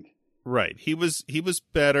quality, I think. Right. He was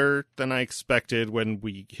better than I expected when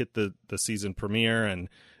we hit the season premiere, and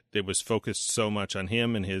it was focused so much on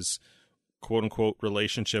him and his quote unquote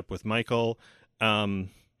relationship with Michael. I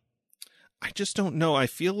just don't know. I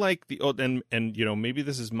feel like and maybe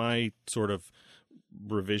this is my sort of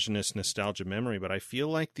revisionist nostalgia memory, but I feel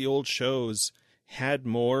like the old shows had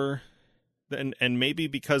more than, and maybe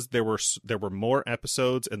because there were more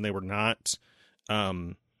episodes and they were not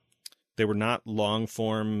long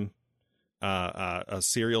form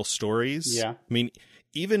serial stories. Yeah. I mean,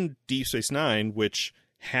 even Deep Space Nine, which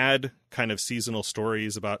had kind of seasonal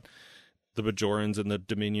stories about the Bajorans and the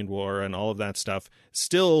Dominion War and all of that stuff,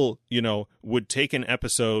 still, would take an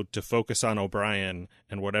episode to focus on O'Brien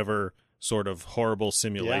and whatever sort of horrible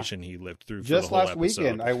simulation he lived through. Just for the whole last episode.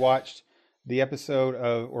 weekend, I watched the episode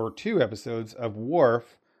or 2 episodes of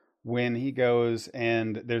Worf when he goes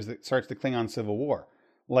and starts the Klingon Civil War.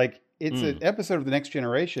 Like, it's an episode of The Next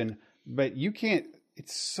Generation, but you can't.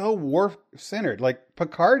 It's so Worf centered. Like,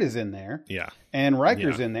 Picard is in there, Yeah. and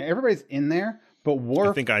Riker's in there. Everybody's in there, but Worf.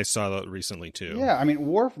 I think I saw that recently too. Yeah, I mean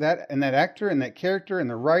Worf, that actor and that character and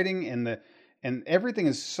the writing and everything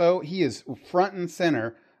is he is front and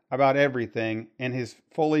center about everything, and he's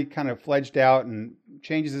fully kind of fledged out and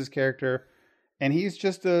changes his character, and he's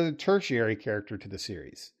just a tertiary character to the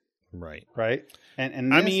series, Right. right?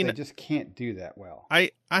 And I mean, they just can't do that well.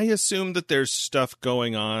 I assume that there's stuff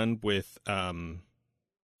going on with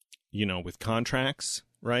with contracts,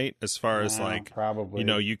 right? As far as like probably,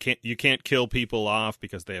 you can't kill people off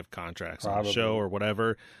because they have contracts on the Probably. show or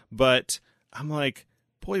whatever. But I'm like,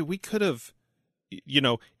 boy, we could have,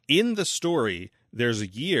 in the story, there's a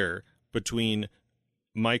year between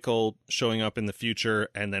Michael showing up in the future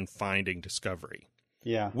and then finding Discovery.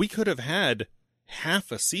 Yeah, We could have had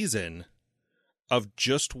half a season of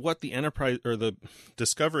just what the Enterprise or the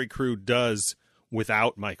Discovery crew does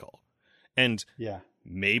without Michael. And yeah,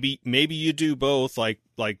 maybe you do both, like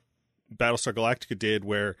Battlestar Galactica did,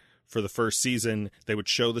 where for the first season they would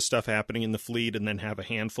show the stuff happening in the fleet and then have a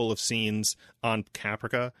handful of scenes on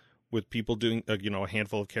Caprica with people doing a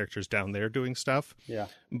handful of characters down there doing stuff. yeah.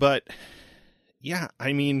 But yeah,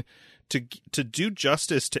 I mean, to do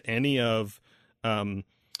justice to any of Oo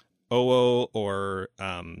or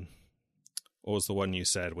what was the one you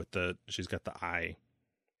said with she's got the eye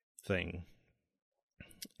thing,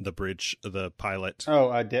 the bridge, the pilot. Oh,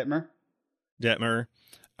 Detmer.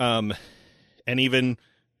 And even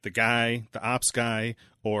the ops guy,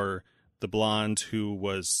 or the blonde who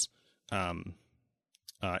was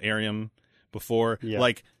Ariam before. Yeah.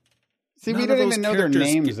 Like, See, none we of don't those even know their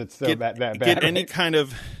characters names. It's so that bad. get any right? kind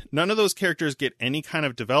of, none of those characters get any kind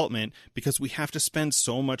of development because we have to spend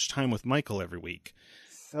so much time with Michael every week.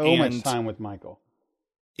 So much and- time with Michael.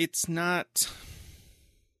 It's not,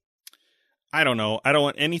 I don't know. I don't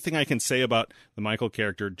want anything I can say about the Michael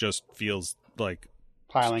character just feels like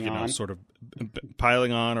Piling on. sort of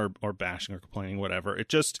piling on or bashing or complaining, whatever. It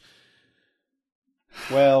just,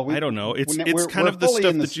 Well, I don't know. It's we're kind of the fully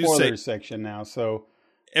stuff in the that you say. spoilers section now. So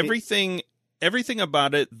Everything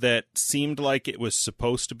about it that seemed like it was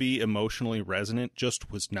supposed to be emotionally resonant just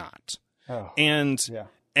was not. oh, And yeah,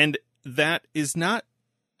 and that is not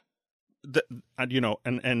the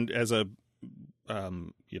and as a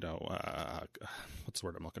what's the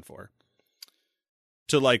word I'm looking for,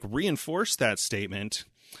 to like reinforce that statement.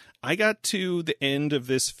 I got to the end of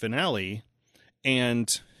this finale,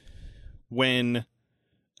 and when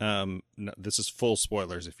this is full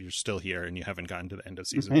spoilers if you're still here and you haven't gotten to the end of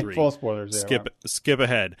season 3. full spoilers. There, Skip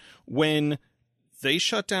ahead. When they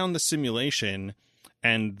shut down the simulation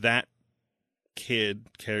and that kid,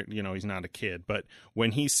 he's not a kid, but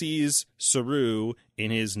when he sees Saru in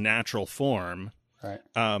his natural form, right?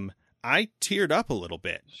 I teared up a little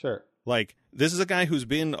bit. Sure. Like, this is a guy who's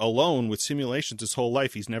been alone with simulations his whole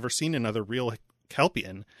life. He's never seen another real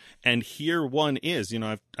Kelpian. And here one is,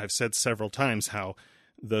 I've said several times how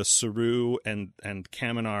the Saru and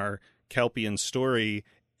Kaminar Kelpian story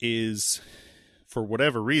is, for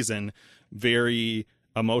whatever reason, very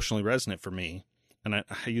emotionally resonant for me. And I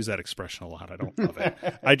use that expression a lot. I don't love it.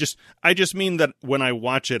 I just mean that when I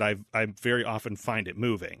watch it, I very often find it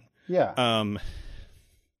moving. Yeah.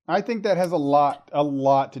 I think that has a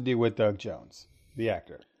lot to do with Doug Jones, the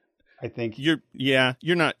actor. I think you're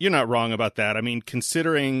not wrong about that. I mean,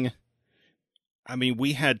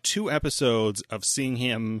 we had 2 episodes of seeing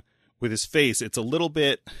him with his face. It's a little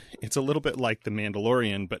bit like The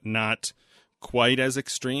Mandalorian, but not quite as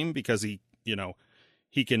extreme because he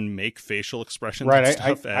can make facial expressions. Right. And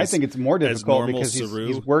stuff I think it's more difficult because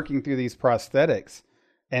he's working through these prosthetics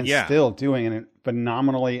and still doing a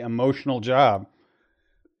phenomenally emotional job.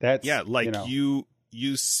 That's you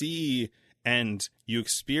see and you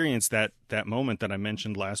experience that moment that I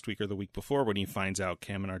mentioned last week or the week before when he finds out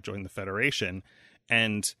Kaminar joined the Federation,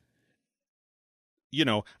 and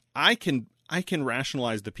I can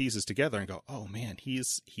rationalize the pieces together and go, oh man,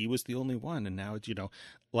 he was the only one, and now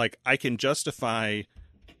I can justify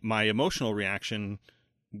my emotional reaction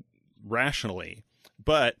rationally,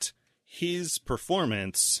 but his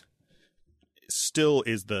performance still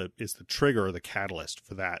is the trigger or the catalyst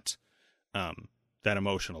for that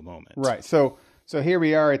emotional moment. Right. So here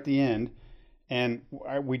we are at the end, and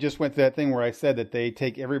we just went through that thing where I said that they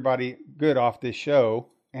take everybody good off this show,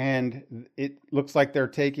 and it looks like they're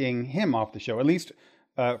taking him off the show, at least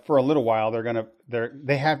for a little while.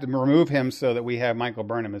 They have to remove him so that we have Michael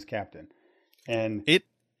Burnham as captain. And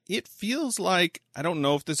it feels like, I don't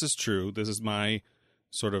know if this is true. This is my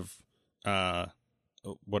sort of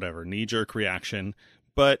knee-jerk reaction,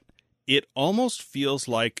 but it almost feels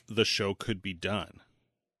like the show could be done.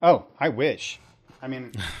 Oh, I wish. I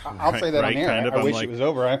mean, I'll say that on air. Kind of, I wish it was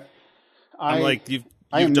over. I'm like, you've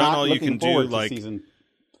done all you can do. Like season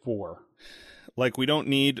 4. Like, we don't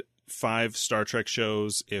need 5 Star Trek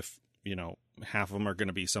shows if half of them are going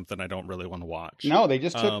to be something I don't really want to watch. No, they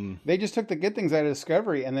just took the good things out of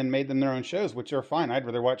Discovery and then made them their own shows, which are fine. I'd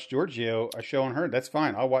rather watch Giorgio, a show on her. That's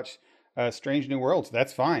fine. I'll watch Strange New Worlds.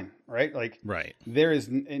 That's fine, right? Like, right. There is,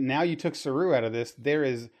 now you took Saru out of this. There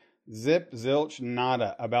is zip, zilch,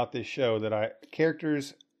 nada about this show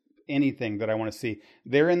characters, anything that I want to see.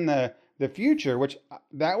 They're in the future, which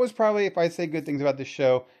that was probably, if I say good things about this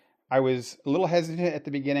show, I was a little hesitant at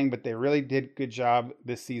the beginning, but they really did a good job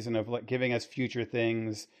this season of giving us future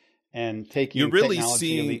things and taking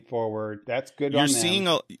technology a leap forward. That's good on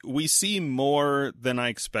them. We see more than I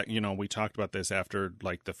expect. We talked about this after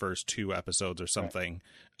the first 2 episodes or something.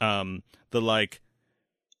 Right.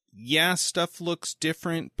 Stuff looks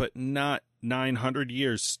different, but not 900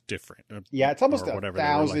 years different. Yeah, it's almost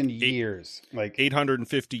 1,000 years.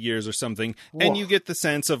 850 years or something. Whoa. And you get the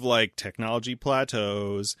sense of technology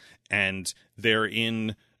plateaus, and they're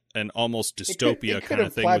in an almost dystopia kind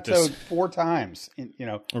of thing. It could have plateaued 4 times.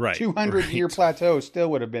 Right. 200-year plateau still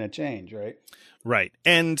would have been a change, right? Right.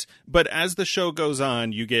 But as the show goes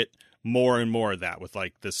on, you get more and more of that with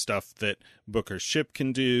the stuff that Booker's ship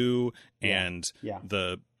can do, and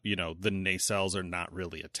the nacelles are not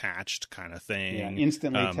really attached kind of thing. Yeah,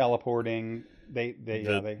 instantly teleporting.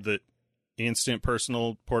 The instant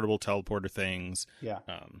personal portable teleporter things. Yeah.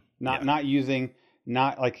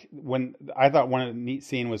 Not like when I thought one of the neat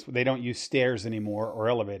scene was they don't use stairs anymore or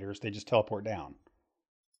elevators. They just teleport down.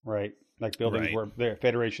 Like buildings where their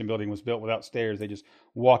Federation building was built without stairs. They just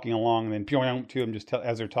walking along and then peering to them just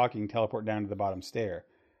as they're talking, teleport down to the bottom stair.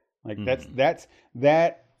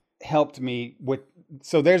 That helped me with.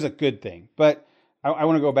 So there's a good thing, but I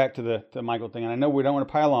want to go back to the Michael thing, and I know we don't want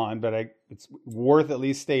to pile on, but it's worth at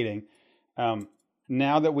least stating.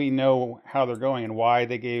 Now that we know how they're going and why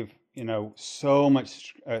they gave so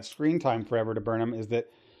much screen time forever to Burnham, is that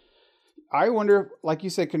I wonder, like you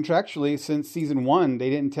said, contractually, since season 1, they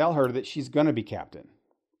didn't tell her that she's going to be captain.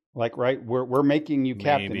 Right, we're making you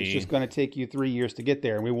captain. Maybe. It's just going to take you 3 years to get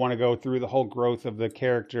there, and we want to go through the whole growth of the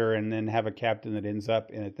character and then have a captain that ends up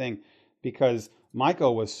in a thing. Because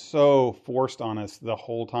Michael was so forced on us the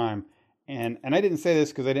whole time, and I didn't say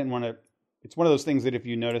this because I didn't want to. It's one of those things that if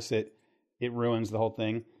you notice it ruins the whole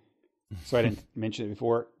thing. So I didn't mention it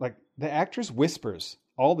before. The actress whispers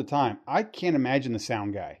all the time. I can't imagine the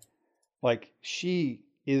sound guy. She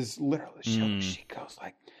is literally she goes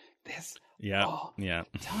like this. All the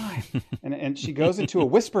time, and she goes into a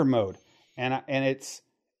whisper mode, and it's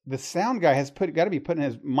the sound guy has got to be putting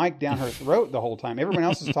his mic down her throat the whole time. Everyone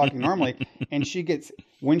else is talking normally, and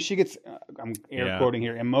when she gets I'm air quoting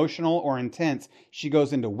here, emotional or intense, she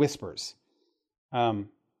goes into whispers, and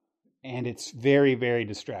it's very, very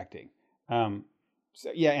distracting. So,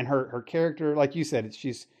 yeah, and her character, like you said,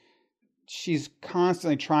 she's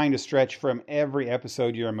constantly trying to stretch from every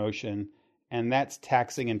episode your emotion, and that's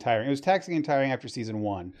taxing and tiring. It was taxing and tiring after season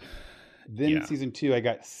 1. Then season 2, I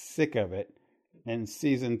got sick of it, and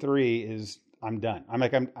season 3 is I'm done.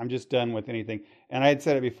 I'm just done with anything. And I had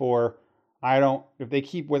said it before. If they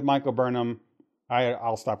keep with Michael Burnham,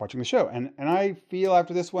 I'll stop watching the show. And I feel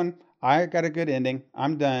after this one, I got a good ending.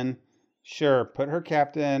 I'm done. Sure, put her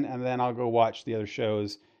captain, and then I'll go watch the other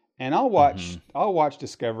shows, and I'll watch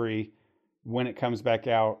Discovery when it comes back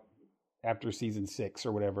out after season 6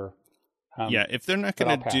 or whatever. If they're not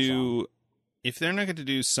going to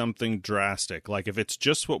do something drastic, like if it's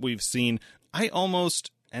just what we've seen,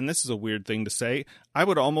 and this is a weird thing to say, I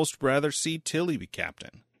would almost rather see Tilly be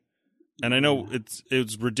captain. And I know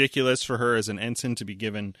it's ridiculous for her as an ensign to be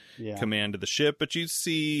given command of the ship, but you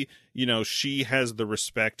see, she has the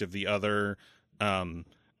respect of the other,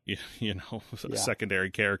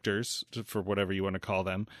 secondary characters, for whatever you want to call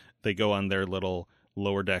them. They go on their little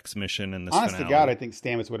lower decks mission in this Honest finale. to God, I think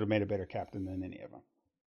Stamets would have made a better captain than any of them.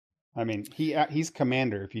 I mean, he's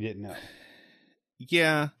commander, if you didn't know.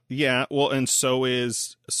 Yeah. Well, and so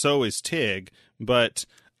is Tig, but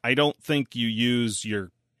I don't think you use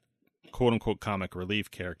your quote unquote comic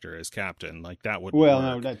relief character as captain. Like that would work.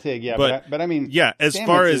 No, not Tig. Yeah, but I mean, as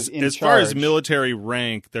Stamets far as military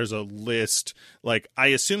rank, there's a list. Like I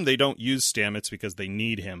assume they don't use Stamets because they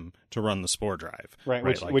need him to run the spore drive, right?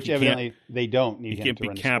 Which evidently they don't need him to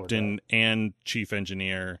run the spore drive. He can't be captain and chief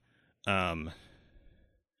engineer.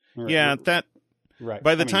 Right.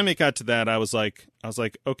 By the time it got to that, I was like,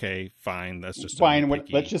 okay, fine. That's just fine.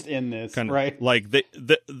 Let's just end this. Right. Like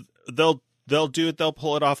they'll do it. They'll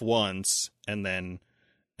pull it off once, and then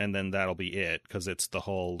that'll be it, because it's the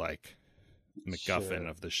whole like MacGuffin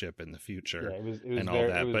of the ship in the future. Yeah, it was and very, all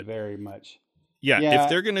that. It was but very much. Yeah, if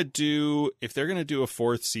they're gonna do a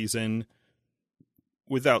 4th season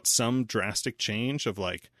without some drastic change of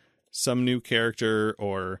like some new character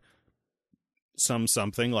or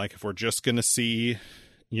something, like if we're just gonna see,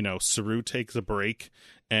 Saru takes a break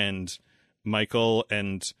and Michael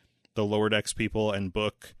and the lower decks people and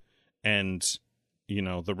Book and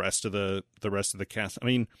the rest of the cast. I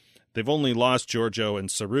mean, they've only lost Giorgio and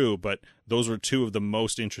Saru, but those were 2 of the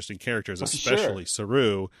most interesting characters, especially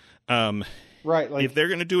Saru. Right. Like, if they're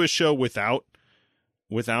going to do a show without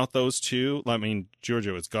those 2, I mean,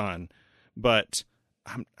 Giorgio is gone, but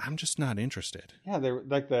I'm just not interested. Yeah, they were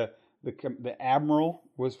like the Admiral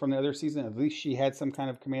was from the other season. At least she had some kind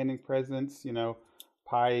of commanding presence,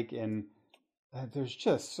 Pike, and there's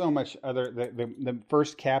just so much other. The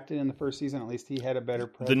first captain in the first season, at least he had a better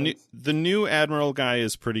presence. The new Admiral guy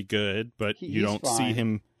is pretty good, but you don't see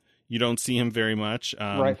him. You don't see him very much.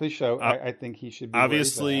 Rightfully so. I think he should be.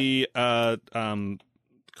 Obviously, Cronenberg,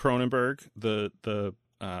 the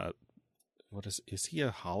what is he,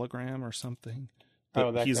 a hologram or something?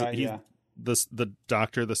 That guy. He's the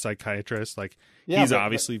doctor, the psychiatrist. Like he's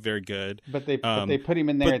obviously very good. But they put him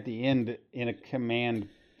in there at the end in a command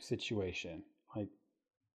situation. Like,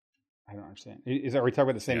 I don't understand. Are we talking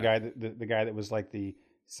about the same guy? The guy that was like the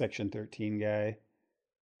Section 13 guy?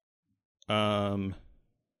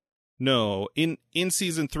 No. In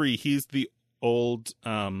season 3, he's the old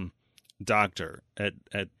doctor at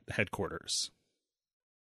headquarters.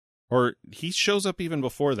 Or he shows up even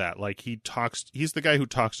before that. Like he's the guy who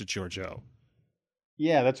talks to Giorgio.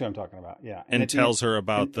 Yeah, that's what I'm talking about. Yeah, and tells her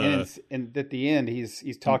about and at the end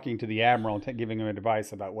he's talking to the Admiral and giving him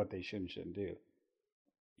advice about what they should and shouldn't do.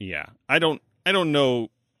 Yeah, I don't know.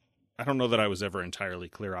 I don't know that I was ever entirely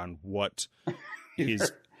clear on what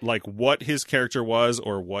what his character was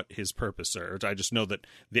or what his purpose served. I just know that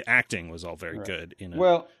the acting was all very good in a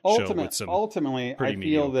show with some ultimately, I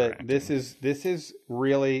feel that acting. this is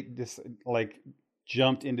really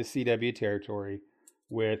jumped into CW territory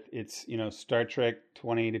with its Star Trek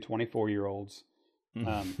 20 to 24-year-olds,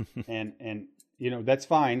 and that's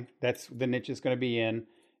fine. That's the niche it's going to be in.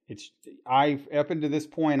 Up until this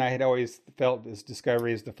point, I had always felt this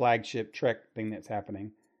Discovery is the flagship Trek thing that's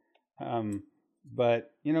happening.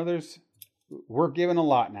 But we're given a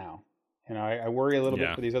lot now, and I worry a little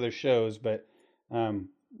bit for these other shows. But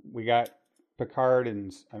we got Picard,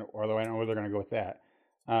 although I don't know where they're going to go with that.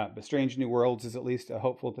 But Strange New Worlds is at least a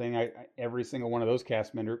hopeful thing. Every single one of those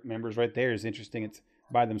cast members right there is interesting. It's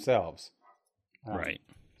by themselves, right?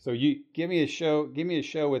 So you give me a show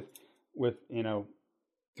with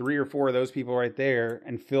 3 or 4 of those people right there,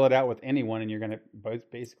 and fill it out with anyone, and you're going to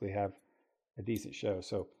basically have a decent show.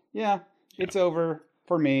 So yeah. It's over.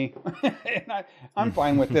 for me, and I'm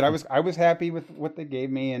fine with it. I was happy with what they gave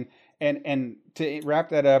me, and to wrap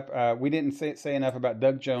that up, we didn't say enough about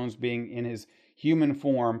Doug Jones being in his human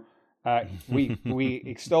form. We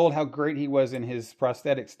extolled how great he was in his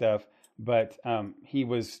prosthetic stuff, but he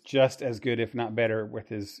was just as good, if not better, with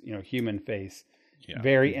his human face. Yeah.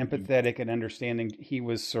 Very empathetic and understanding. He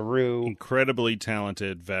was Saru, incredibly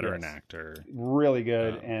talented veteran actor, really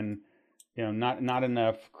good, and not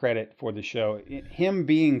enough credit for the show. Him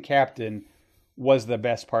being captain was the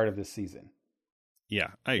best part of the season. Yeah,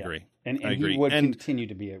 I agree. And he would continue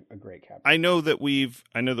to be a great captain. I know that we've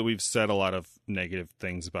said a lot of negative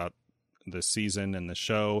things about the season and the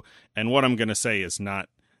show, and what I'm going to say is not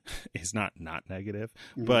negative,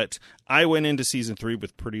 but I went into season 3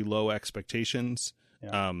 with pretty low expectations.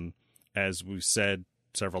 Yeah. As we've said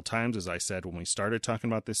several times, as I said when we started talking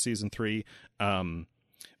about this season 3,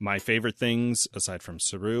 my favorite things, aside from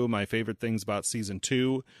Saru, my favorite things about season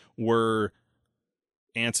 2 were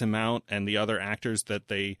Anson Mount and the other actors that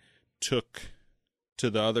they took to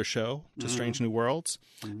the other show, to Strange New Worlds.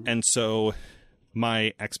 And so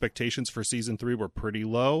my expectations for season 3 were pretty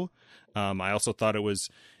low. I also thought it was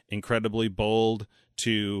incredibly bold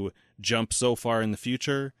to jump so far in the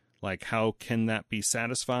future. Like, how can that be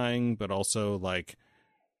satisfying? But also, like,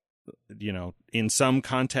 in some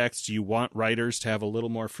contexts, you want writers to have a little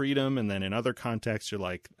more freedom. And then in other contexts, you're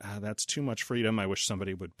like, that's too much freedom. I wish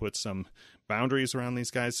somebody would put some boundaries around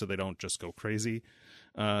these guys so they don't just go crazy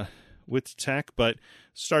with tech. But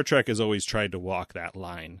Star Trek has always tried to walk that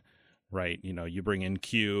line, right? You bring in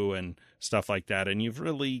Q and stuff like that, and you've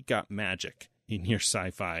really got magic in your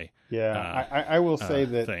sci-fi. Yeah, I will say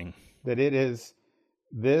that thing. That it is,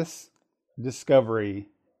 this Discovery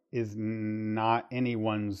is not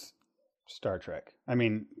anyone's Star Trek. I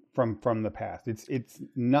mean, from the past, it's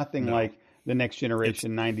nothing like the Next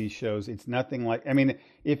Generation 90s shows. It's nothing like. I mean,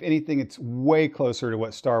 if anything, it's way closer to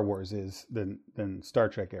what Star Wars is than Star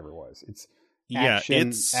Trek ever was. It's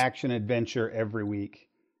action adventure every week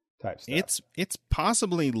type stuff. It's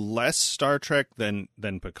possibly less Star Trek than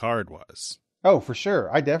Picard was. Oh, for sure.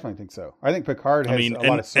 I definitely think so. I think Picard has a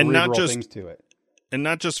lot of cerebral things to it. And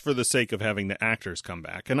not just for the sake of having the actors come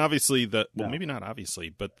back. And obviously maybe not obviously,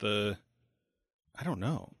 but I don't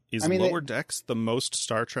know. Is Lower Decks the most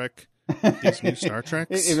Star Trek? These new Star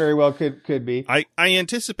Treks? It very well could be. I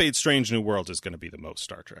anticipate Strange New Worlds is going to be the most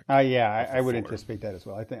Star Trek. I would anticipate that as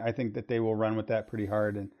well. I think that they will run with that pretty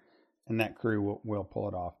hard, and that crew will pull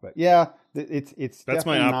it off. But yeah, it's that's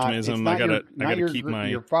my optimism. I gotta keep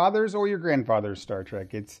your father's or your grandfather's Star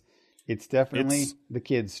Trek. It's definitely the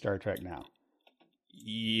kids' Star Trek now.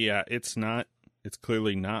 Yeah, it's not. It's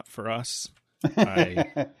clearly not for us.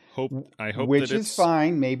 I hope which that is it's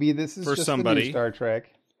fine. Maybe this is for just somebody. The new Star Trek.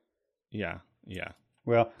 Yeah.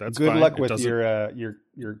 Well, that's good fine. luck with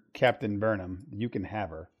your Captain Burnham. You can have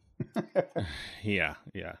her. Yeah,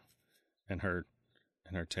 and her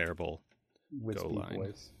terrible Wispy go line.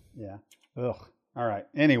 Voice. Yeah. Ugh. All right.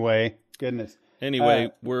 Anyway, goodness.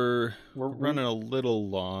 We're running a little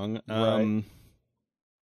long. Right.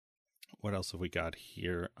 What else have we got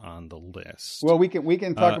here on the list? Well, we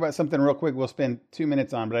can talk about something real quick. We'll spend 2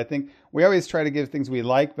 minutes on, but I think we always try to give things we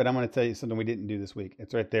like. But I'm going to tell you something we didn't do this week.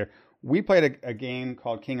 It's right there. We played a game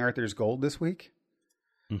called King Arthur's Gold this week.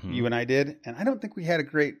 Mm-hmm. You and I did, and I don't think we had a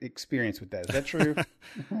great experience with that. Is that true?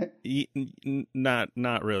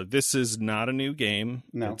 Not really. This is not a new game.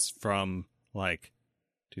 No, it's from like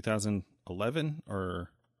 2011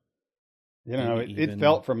 or. It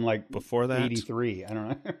felt from like before that 83. I don't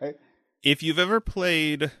know. Right? If you've ever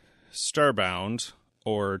played Starbound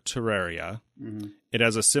or Terraria, it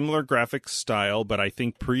has a similar graphic style, but I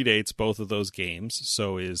think predates both of those games,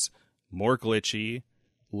 so is more glitchy,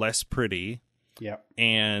 less pretty,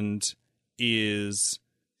 and is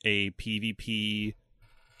a PvP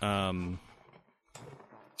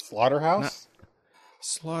Slaughterhouse,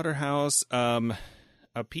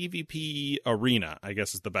 a PvP arena, I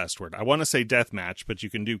guess is the best word. I want to say deathmatch, but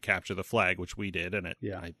you can do capture the flag, which we did, and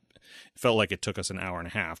I felt like it took us an hour and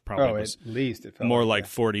a half. Probably at least it felt more like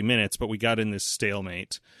 40 minutes, but we got in this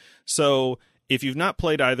stalemate. So if you've not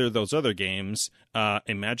played either of those other games,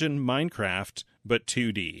 imagine Minecraft, but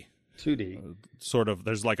 2D. Sort of,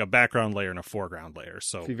 there's like a background layer and a foreground layer.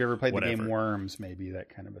 So if you've ever played the game Worms, maybe that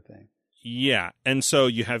kind of a thing. Yeah, and so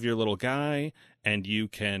you have your little guy, and you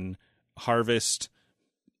can harvest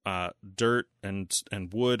dirt and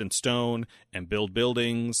wood and stone and build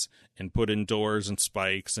buildings and put in doors and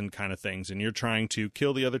spikes and kind of things, and you're trying to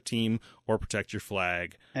kill the other team or protect your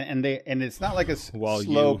flag. And it's not like a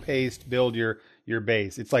slow paced build your your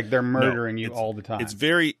base. It's like they're murdering you all the time. It's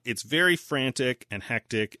very frantic and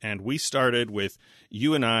hectic. And we started with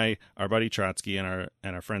you and I, our buddy Trotsky, and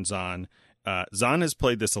our friend Zahn. Zahn has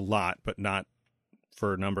played this a lot, but not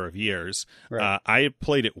for a number of years. Right. I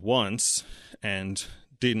played it once and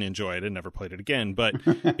didn't enjoy it and never played it again. But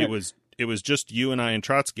it was just you and I and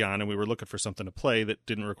Trotsky on, and we were looking for something to play that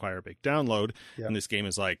didn't require a big download. Yep. And this game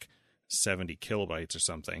is like 70 kilobytes or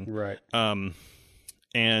something. Right.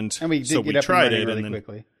 And we did so get we up tried and it really and then,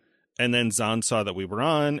 quickly. And then Zahn saw that we were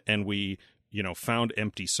on, and we, found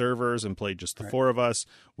empty servers and played just the four of us,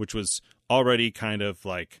 which was already kind of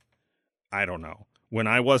like, I don't know. When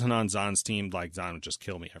I wasn't on Zahn's team, like Zahn would just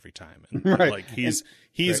kill me every time. And like he's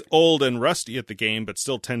old and rusty at the game, but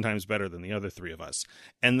still 10 times better than the other three of us.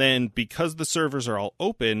 And then because the servers are all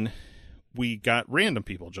open, we got random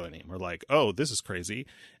people joining. We're like, oh, this is crazy.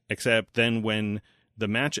 Except then when the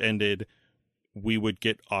match ended, we would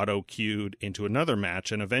get auto queued into another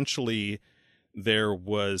match, and eventually there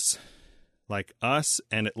was like us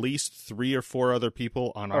and at least 3 or 4 other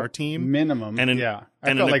people on our team minimum, and I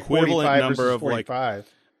and felt an like equivalent number of 45.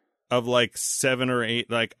 like 7 or 8.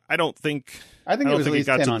 Like I don't think it was at least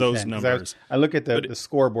got 10 to on those 10, numbers. I look at the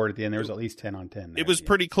scoreboard at the end. There was at least 10 on 10. It was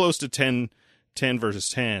pretty close to 10 versus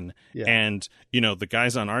 10. Yeah. And, the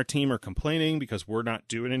guys on our team are complaining because we're not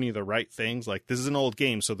doing any of the right things. Like, this is an old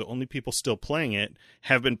game, so the only people still playing it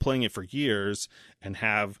have been playing it for years and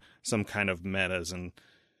have some kind of metas and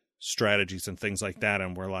strategies and things like that.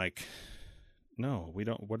 And we're like, no, we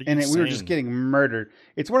don't. What are you saying? We were just getting murdered.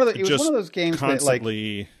 It was one of those games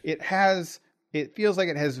constantly, that it feels like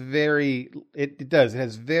it has it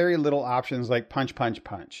has very little options, like punch, punch,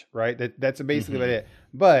 punch, right? That's basically about it.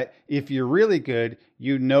 But if you're really good,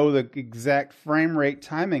 the exact frame rate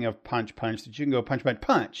timing of punch, punch, that you can go punch, punch,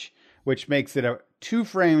 punch, which makes it 2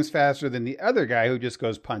 frames faster than the other guy who just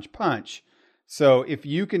goes punch, punch. So if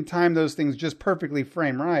you can time those things just perfectly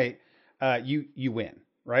frame right, you win,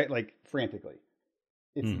 right? Like frantically.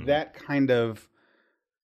 It's that kind of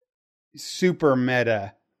super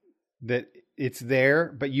meta that it's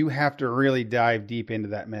there, but you have to really dive deep into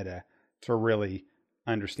that meta to really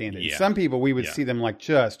understand it. Yeah. Some people, we would see them like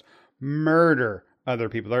just murder other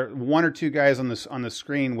people. There, 1 or 2 guys on the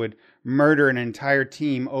screen would murder an entire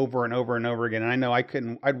team over and over and over again. And I know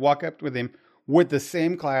I'd walk up with him with the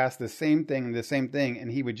same class, the same thing,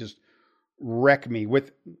 and he would just wreck me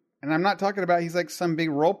with, and I'm not talking about he's like some big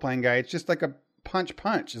role-playing guy. It's just like a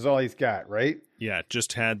punch is all he's got, right? Yeah,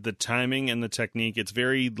 just had the timing and the technique. It's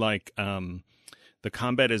very like, the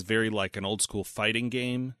combat is very like an old school fighting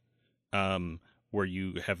game, where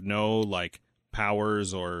you have no like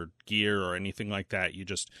powers or gear or anything like that. You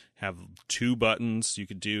just have 2 buttons you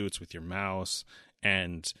could do. It's with your mouse,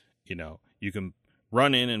 and you can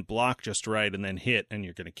run in and block just right and then hit, and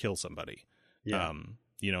you're going to kill somebody. Yeah.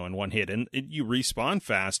 In one hit. And you respawn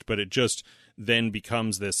fast, but it just then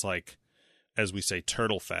becomes this, like, as we say,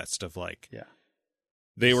 turtle fest of like,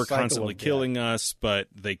 they were constantly killing us, but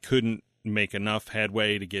they couldn't make enough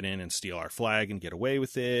headway to get in and steal our flag and get away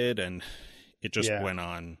with it. And it just went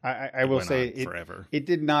on. I will say forever. It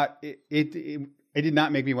did not, it did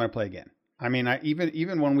not make me want to play again. I mean,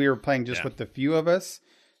 even when we were playing just with the few of us,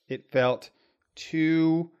 it felt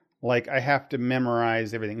too like I have to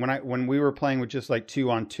memorize everything. When we were playing with just like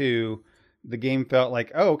 2-on-2, the game felt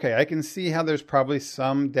like, oh, okay, I can see how there's probably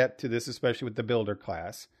some depth to this, especially with the builder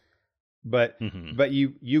class. But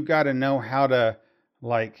you got to know how to,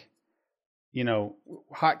 like,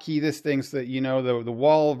 hotkey this thing so that the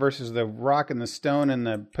wall versus the rock and the stone,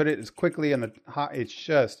 and put it as quickly on the hot. It's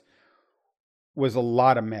just was a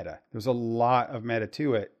lot of meta. There's a lot of meta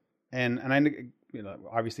to it, and I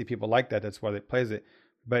obviously people like that. That's why they plays it,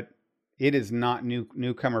 but it is not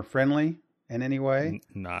newcomer friendly in any way.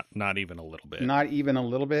 Not even a little bit. Not even a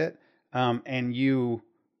little bit.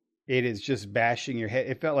 It is just bashing your head.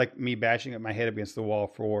 It felt like me bashing my head against the wall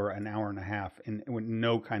for an hour and a half, and with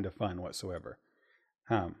no kind of fun whatsoever.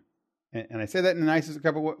 And I say that in the nicest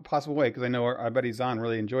possible way, because I know our buddy Zahn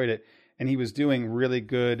really enjoyed it, and he was doing really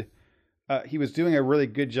good. He was doing a really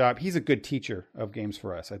good job. He's a good teacher of games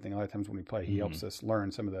for us. I think a lot of times when we play, he helps us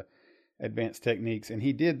learn some of the advanced techniques, and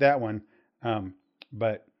he did that one.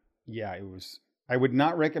 But yeah, it was. I would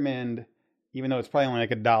not recommend, even though it's probably only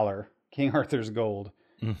like $1, King Arthur's Gold,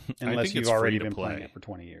 unless you've already been playing it for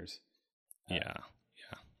 20 years. Yeah.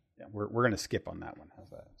 We're going to skip on that one.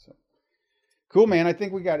 How's that? So cool, man. I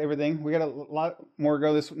think we got everything. We got a lot more to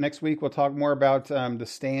go this next week. We'll talk more about The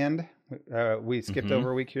Stand. We skipped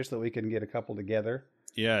over a week here so that we can get a couple together.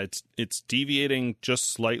 Yeah, it's deviating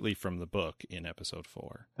just slightly from the book in episode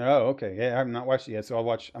 4. Oh, okay. Yeah, I have not watched it yet, so I'm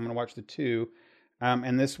going to watch the 2.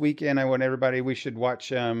 And this weekend, I want everybody, we should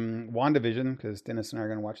watch WandaVision, because Dennis and I are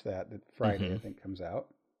going to watch that Friday, I think, comes out.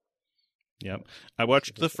 Yep. I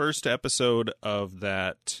watched the first episode of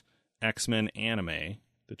that X-Men anime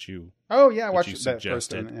that you Oh, yeah, I watched that suggested.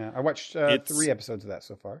 first one. Yeah. I watched 3 episodes of that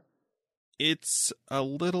so far. It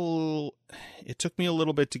took me a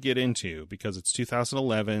little bit to get into because it's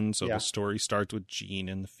 2011, so the story starts with Jean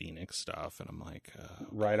and the Phoenix stuff, and I'm like,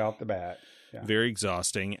 right off the bat. Yeah. Very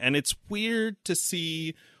exhausting. And it's weird to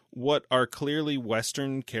see what are clearly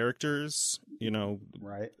Western characters,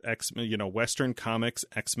 right. X-Men, Western comics,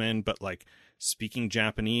 X-Men, but like speaking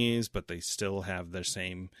Japanese, but they still have their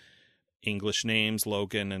same English names,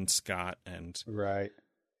 Logan and Scott and right.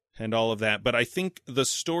 And all of that. But I think the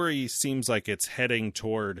story seems like it's heading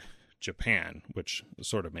toward Japan, which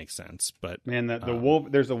sort of makes sense. But man,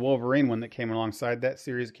 there's a Wolverine one that came alongside that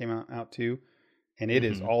series that came out too, and it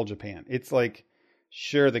is all Japan. It's like,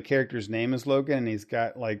 sure, the character's name is Logan and he's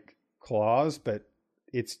got like claws, but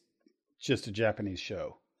it's just a Japanese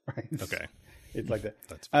show, right? Okay, it's like that.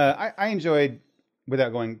 That's I enjoyed,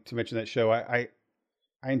 without going too much in that show, I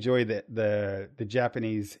enjoy the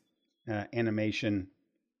Japanese animation.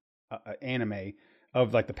 Anime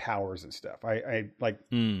of like the powers and stuff. I like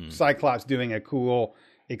Cyclops doing a cool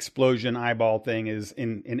explosion eyeball thing is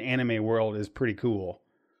in anime world is pretty cool,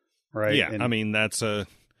 right? Yeah, and, I mean that's a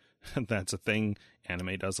thing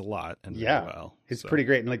anime does a lot and very well. It's pretty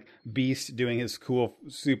great. And like Beast doing his cool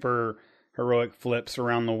super heroic flips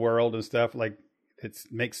around the world and stuff, like it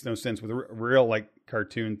makes no sense with real like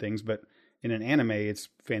cartoon things, but in an anime it's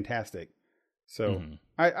fantastic. So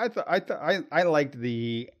I liked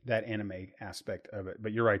that anime aspect of it,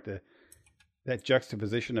 but you're right. That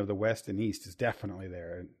juxtaposition of the West and East is definitely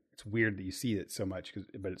there. And it's weird that you see it so much,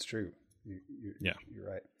 but it's true. You're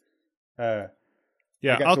right.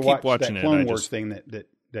 I'll keep watching that it. Clone Wars thing that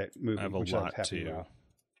movie, I have a which lot I was happy to. about.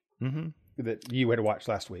 Mm-hmm. That you had to watch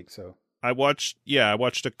last week. So I watched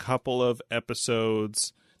a couple of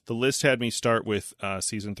episodes. The list had me start with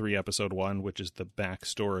season 3, episode 1, which is the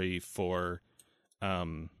backstory for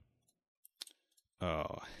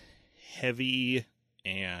Heavy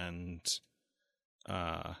and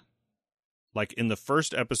like in the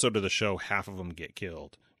first episode of the show, half of them get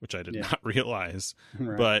killed, which I did not realize.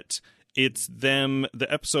 Right. But it's them.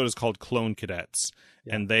 The episode is called Clone Cadets,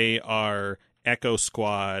 and they are Echo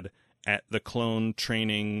Squad at the clone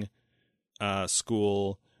training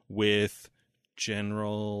school with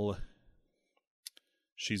General.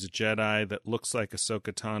 She's a Jedi that looks like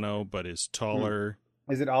Ahsoka Tano, but is taller.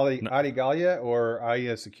 Is it Adi Gallia or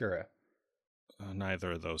Aya Sakura?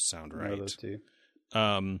 Neither of those sound right. None of those two.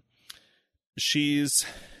 She's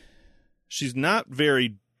not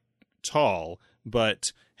very tall,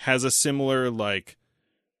 but has a similar like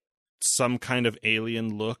some kind of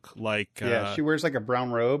alien look. Like she wears like a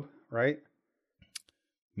brown robe, right?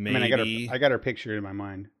 Maybe. I mean, I got her picture in my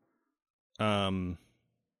mind.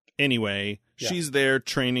 Anyway, she's there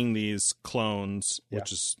training these clones,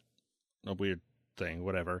 which is a weird thing,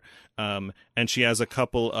 whatever. And she has a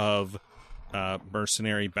couple of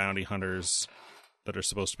mercenary bounty hunters that are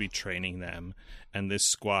supposed to be training them. And this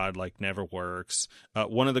squad like never works.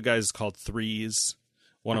 One of the guys is called Threes.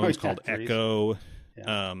 One of them is called Threes. Echo.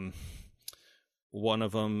 Yeah. One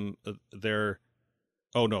of them, they're...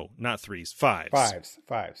 Oh, no, not Threes. Fives.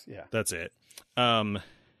 Fives, yeah. That's it.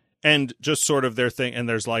 And just sort of their thing. And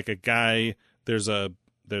there's like a guy, there's a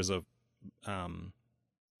I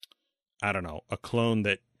don't know, a clone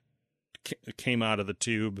that came out of the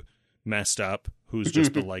tube messed up, who's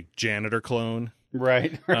just the like janitor clone.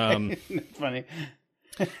 Right. That's funny.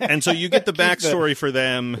 And so you get the backstory for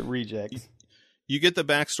them. The rejects. You get the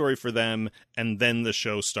backstory for them, and then the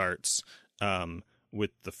show starts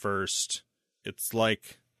with the first. It's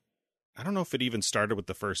like, I don't know if it even started with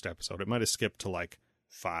the first episode. It might have skipped to like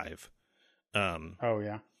 5. Oh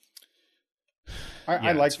yeah.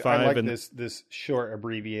 I like this short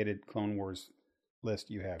abbreviated Clone Wars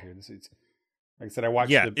list you have here. It's like I said, I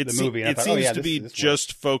watched the movie. And it seems to be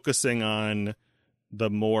just focusing on the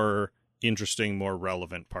more interesting, more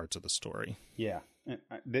relevant parts of the story. Yeah,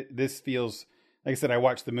 this feels like I said. I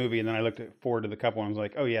watched the movie and then I looked forward to the couple and I was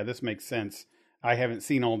like, oh yeah, this makes sense. I haven't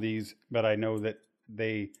seen all these, but I know that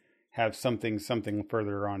they have something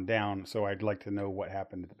further on down. So I'd like to know what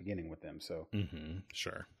happened at the beginning with them. So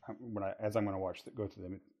sure. As I'm going to go through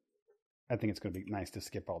them, I think it's going to be nice to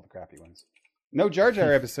skip all the crappy ones. No Jar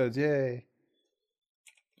Jar episodes, yay!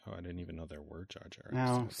 Oh, I didn't even know there were Jar Jar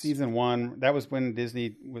episodes. No, season 1. That was when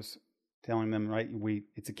Disney was telling them, right?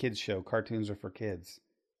 It's a kids show. Cartoons are for kids.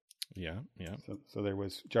 Yeah. So there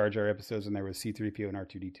was Jar Jar episodes, and there was C-3PO and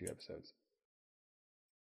R2-D2 episodes.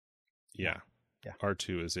 Yeah. Yeah.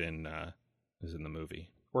 R2 is in the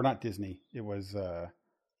movie. Or not Disney. It was Lucasfilm.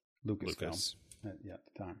 Lucas. At the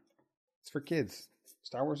time. It's for kids.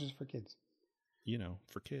 Star Wars is for kids.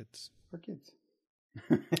 For kids. For kids.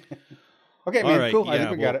 Okay, man. right, Cool. I yeah,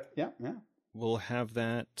 think we got it. Yeah. We'll have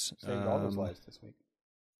that. Saved all those lives this week.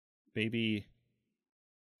 Maybe.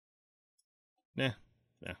 We'll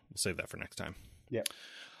save that for next time. Yeah.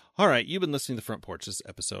 All right, you've been listening to The Front Porch. This is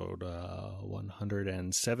episode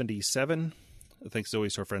 177. Thanks as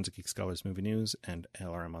always to our friends at Geek Scholars Movie News and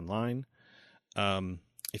LRM Online.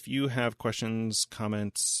 If you have questions,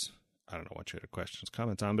 comments, I don't know what you had questions,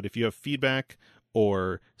 comments on, but if you have feedback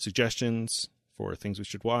or suggestions for things we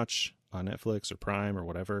should watch on Netflix or Prime or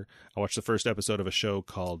whatever, I watched the first episode of a show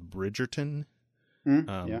called Bridgerton,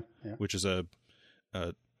 which is a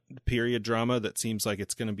period drama that seems like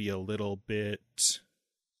it's going to be a little bit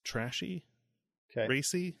trashy,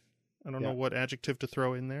 racy. I don't know what adjective to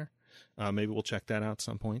throw in there. Maybe we'll check that out at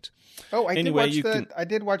some point. Oh, I did watch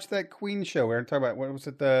that Queen show. We were talking about, what was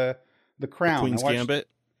it, the Crown? The Queen's Gambit?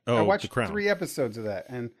 Oh, I watched The Crown. 3 episodes of that,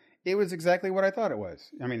 and it was exactly what I thought it was.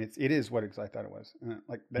 I mean, it is what I thought it was.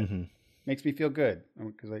 Like that makes me feel good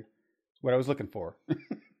because what I was looking for.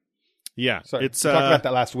 Yeah, Sorry, it's we talked about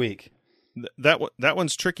that last week. That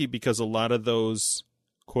one's tricky because a lot of those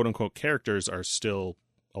quote unquote characters are still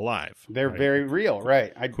alive. They're very real,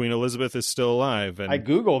 right? Queen Elizabeth is still alive, and I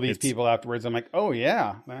Google these people afterwards. I'm like, oh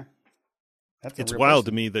yeah, it's wild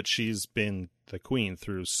to me that she's been the queen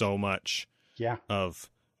through so much of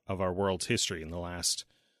our world's history in the last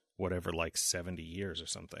 70 years or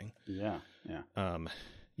something. Yeah.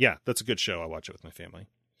 That's a good show. I watch it with my family.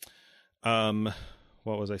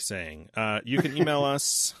 What was I saying? You can email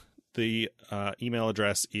us. The email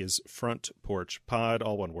address is frontporchpod,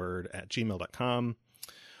 all one word, @gmail.com.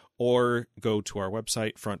 Or go to our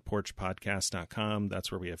website, frontporchpodcast.com.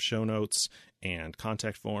 That's where we have show notes and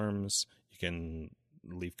contact forms. You can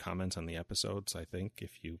leave comments on the episodes, I think,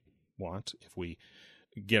 if you want. If we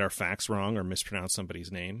get our facts wrong or mispronounce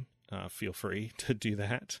somebody's name, feel free to do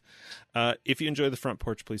that. If you enjoy The Front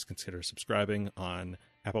Porch, please consider subscribing on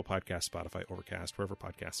Apple Podcasts, Spotify, Overcast, wherever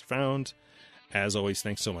podcasts are found. As always,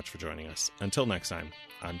 thanks so much for joining us. Until next time,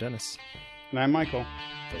 I'm Dennis. And I'm Michael.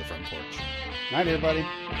 For The Front Porch. Night, everybody.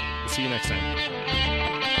 We'll see you next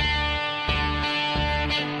time.